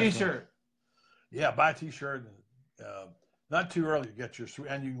 buy a T-shirt. Yeah, buy a T-shirt. Not too early to get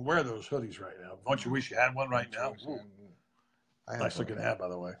and you can wear those hoodies right now. Don't you wish you had one right now? Nice looking hat, by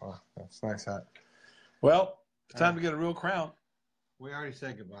the way. Oh, that's a nice hat. Well, it's time to get a real crown. We already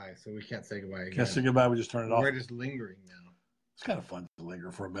said goodbye, so we can't say goodbye again. Can't say goodbye. We just turn it off. We're just lingering now. It's kind of fun to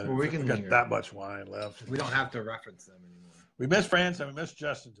linger for a minute. Well, we can got that much wine left. We don't have to reference them anymore. We miss France and we miss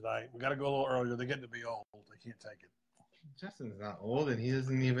Justin tonight. We got to go a little earlier. They're getting to be old. They can't take it. Justin's not old, and he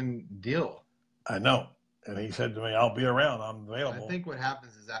doesn't even deal. I know. And he said to me, I'll be around. I'm available. I think what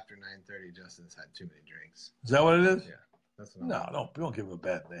happens is after 9:30, Justin's had too many drinks. Is that what it is? Yeah. That's what don't give him a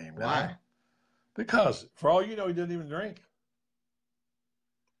bad name. Why? Now. Because, for all you know, he didn't even drink.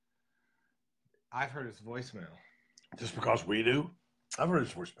 I've heard his voicemail. Just because we do? I've heard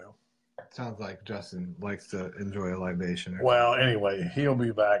his voicemail. Sounds like Justin likes to enjoy a libation. Well, anyway, he'll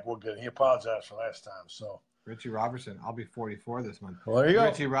be back. He apologized for last time. So Richie Robertson, I'll be 44 this month. Well, there you go.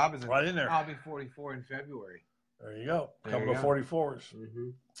 Richie Robertson, right in there. I'll be 44 in February. There you go. A couple of 44s. Mm-hmm.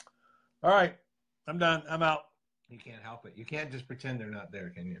 All right. I'm done. I'm out. You can't help it. You can't just pretend they're not there,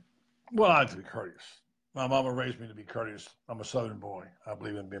 can you? Well, I like to be courteous. My mama raised me to be courteous. I'm a Southern boy. I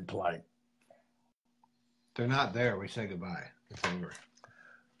believe in being polite. They're not there. We say goodbye. It's over.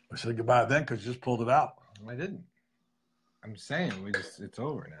 We said goodbye then because you just pulled it out. I didn't. I'm saying it's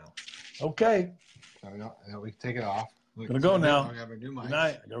over now. Okay. So no, we can take it off. We're going to go now. We have our new mics. Good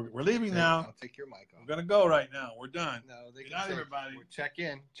night. We're leaving now. I'll take your mic off. We're going to go right now. We're done. No, Good night, everybody. Check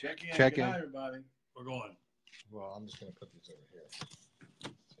in. Check in. Check Good in. night, everybody. We're going. Well, I'm just going to put these over here.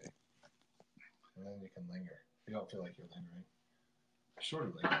 See? And then you can linger. You don't feel like you're lingering. Sort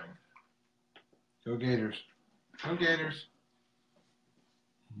of lingering. Go Gators. Go Gators.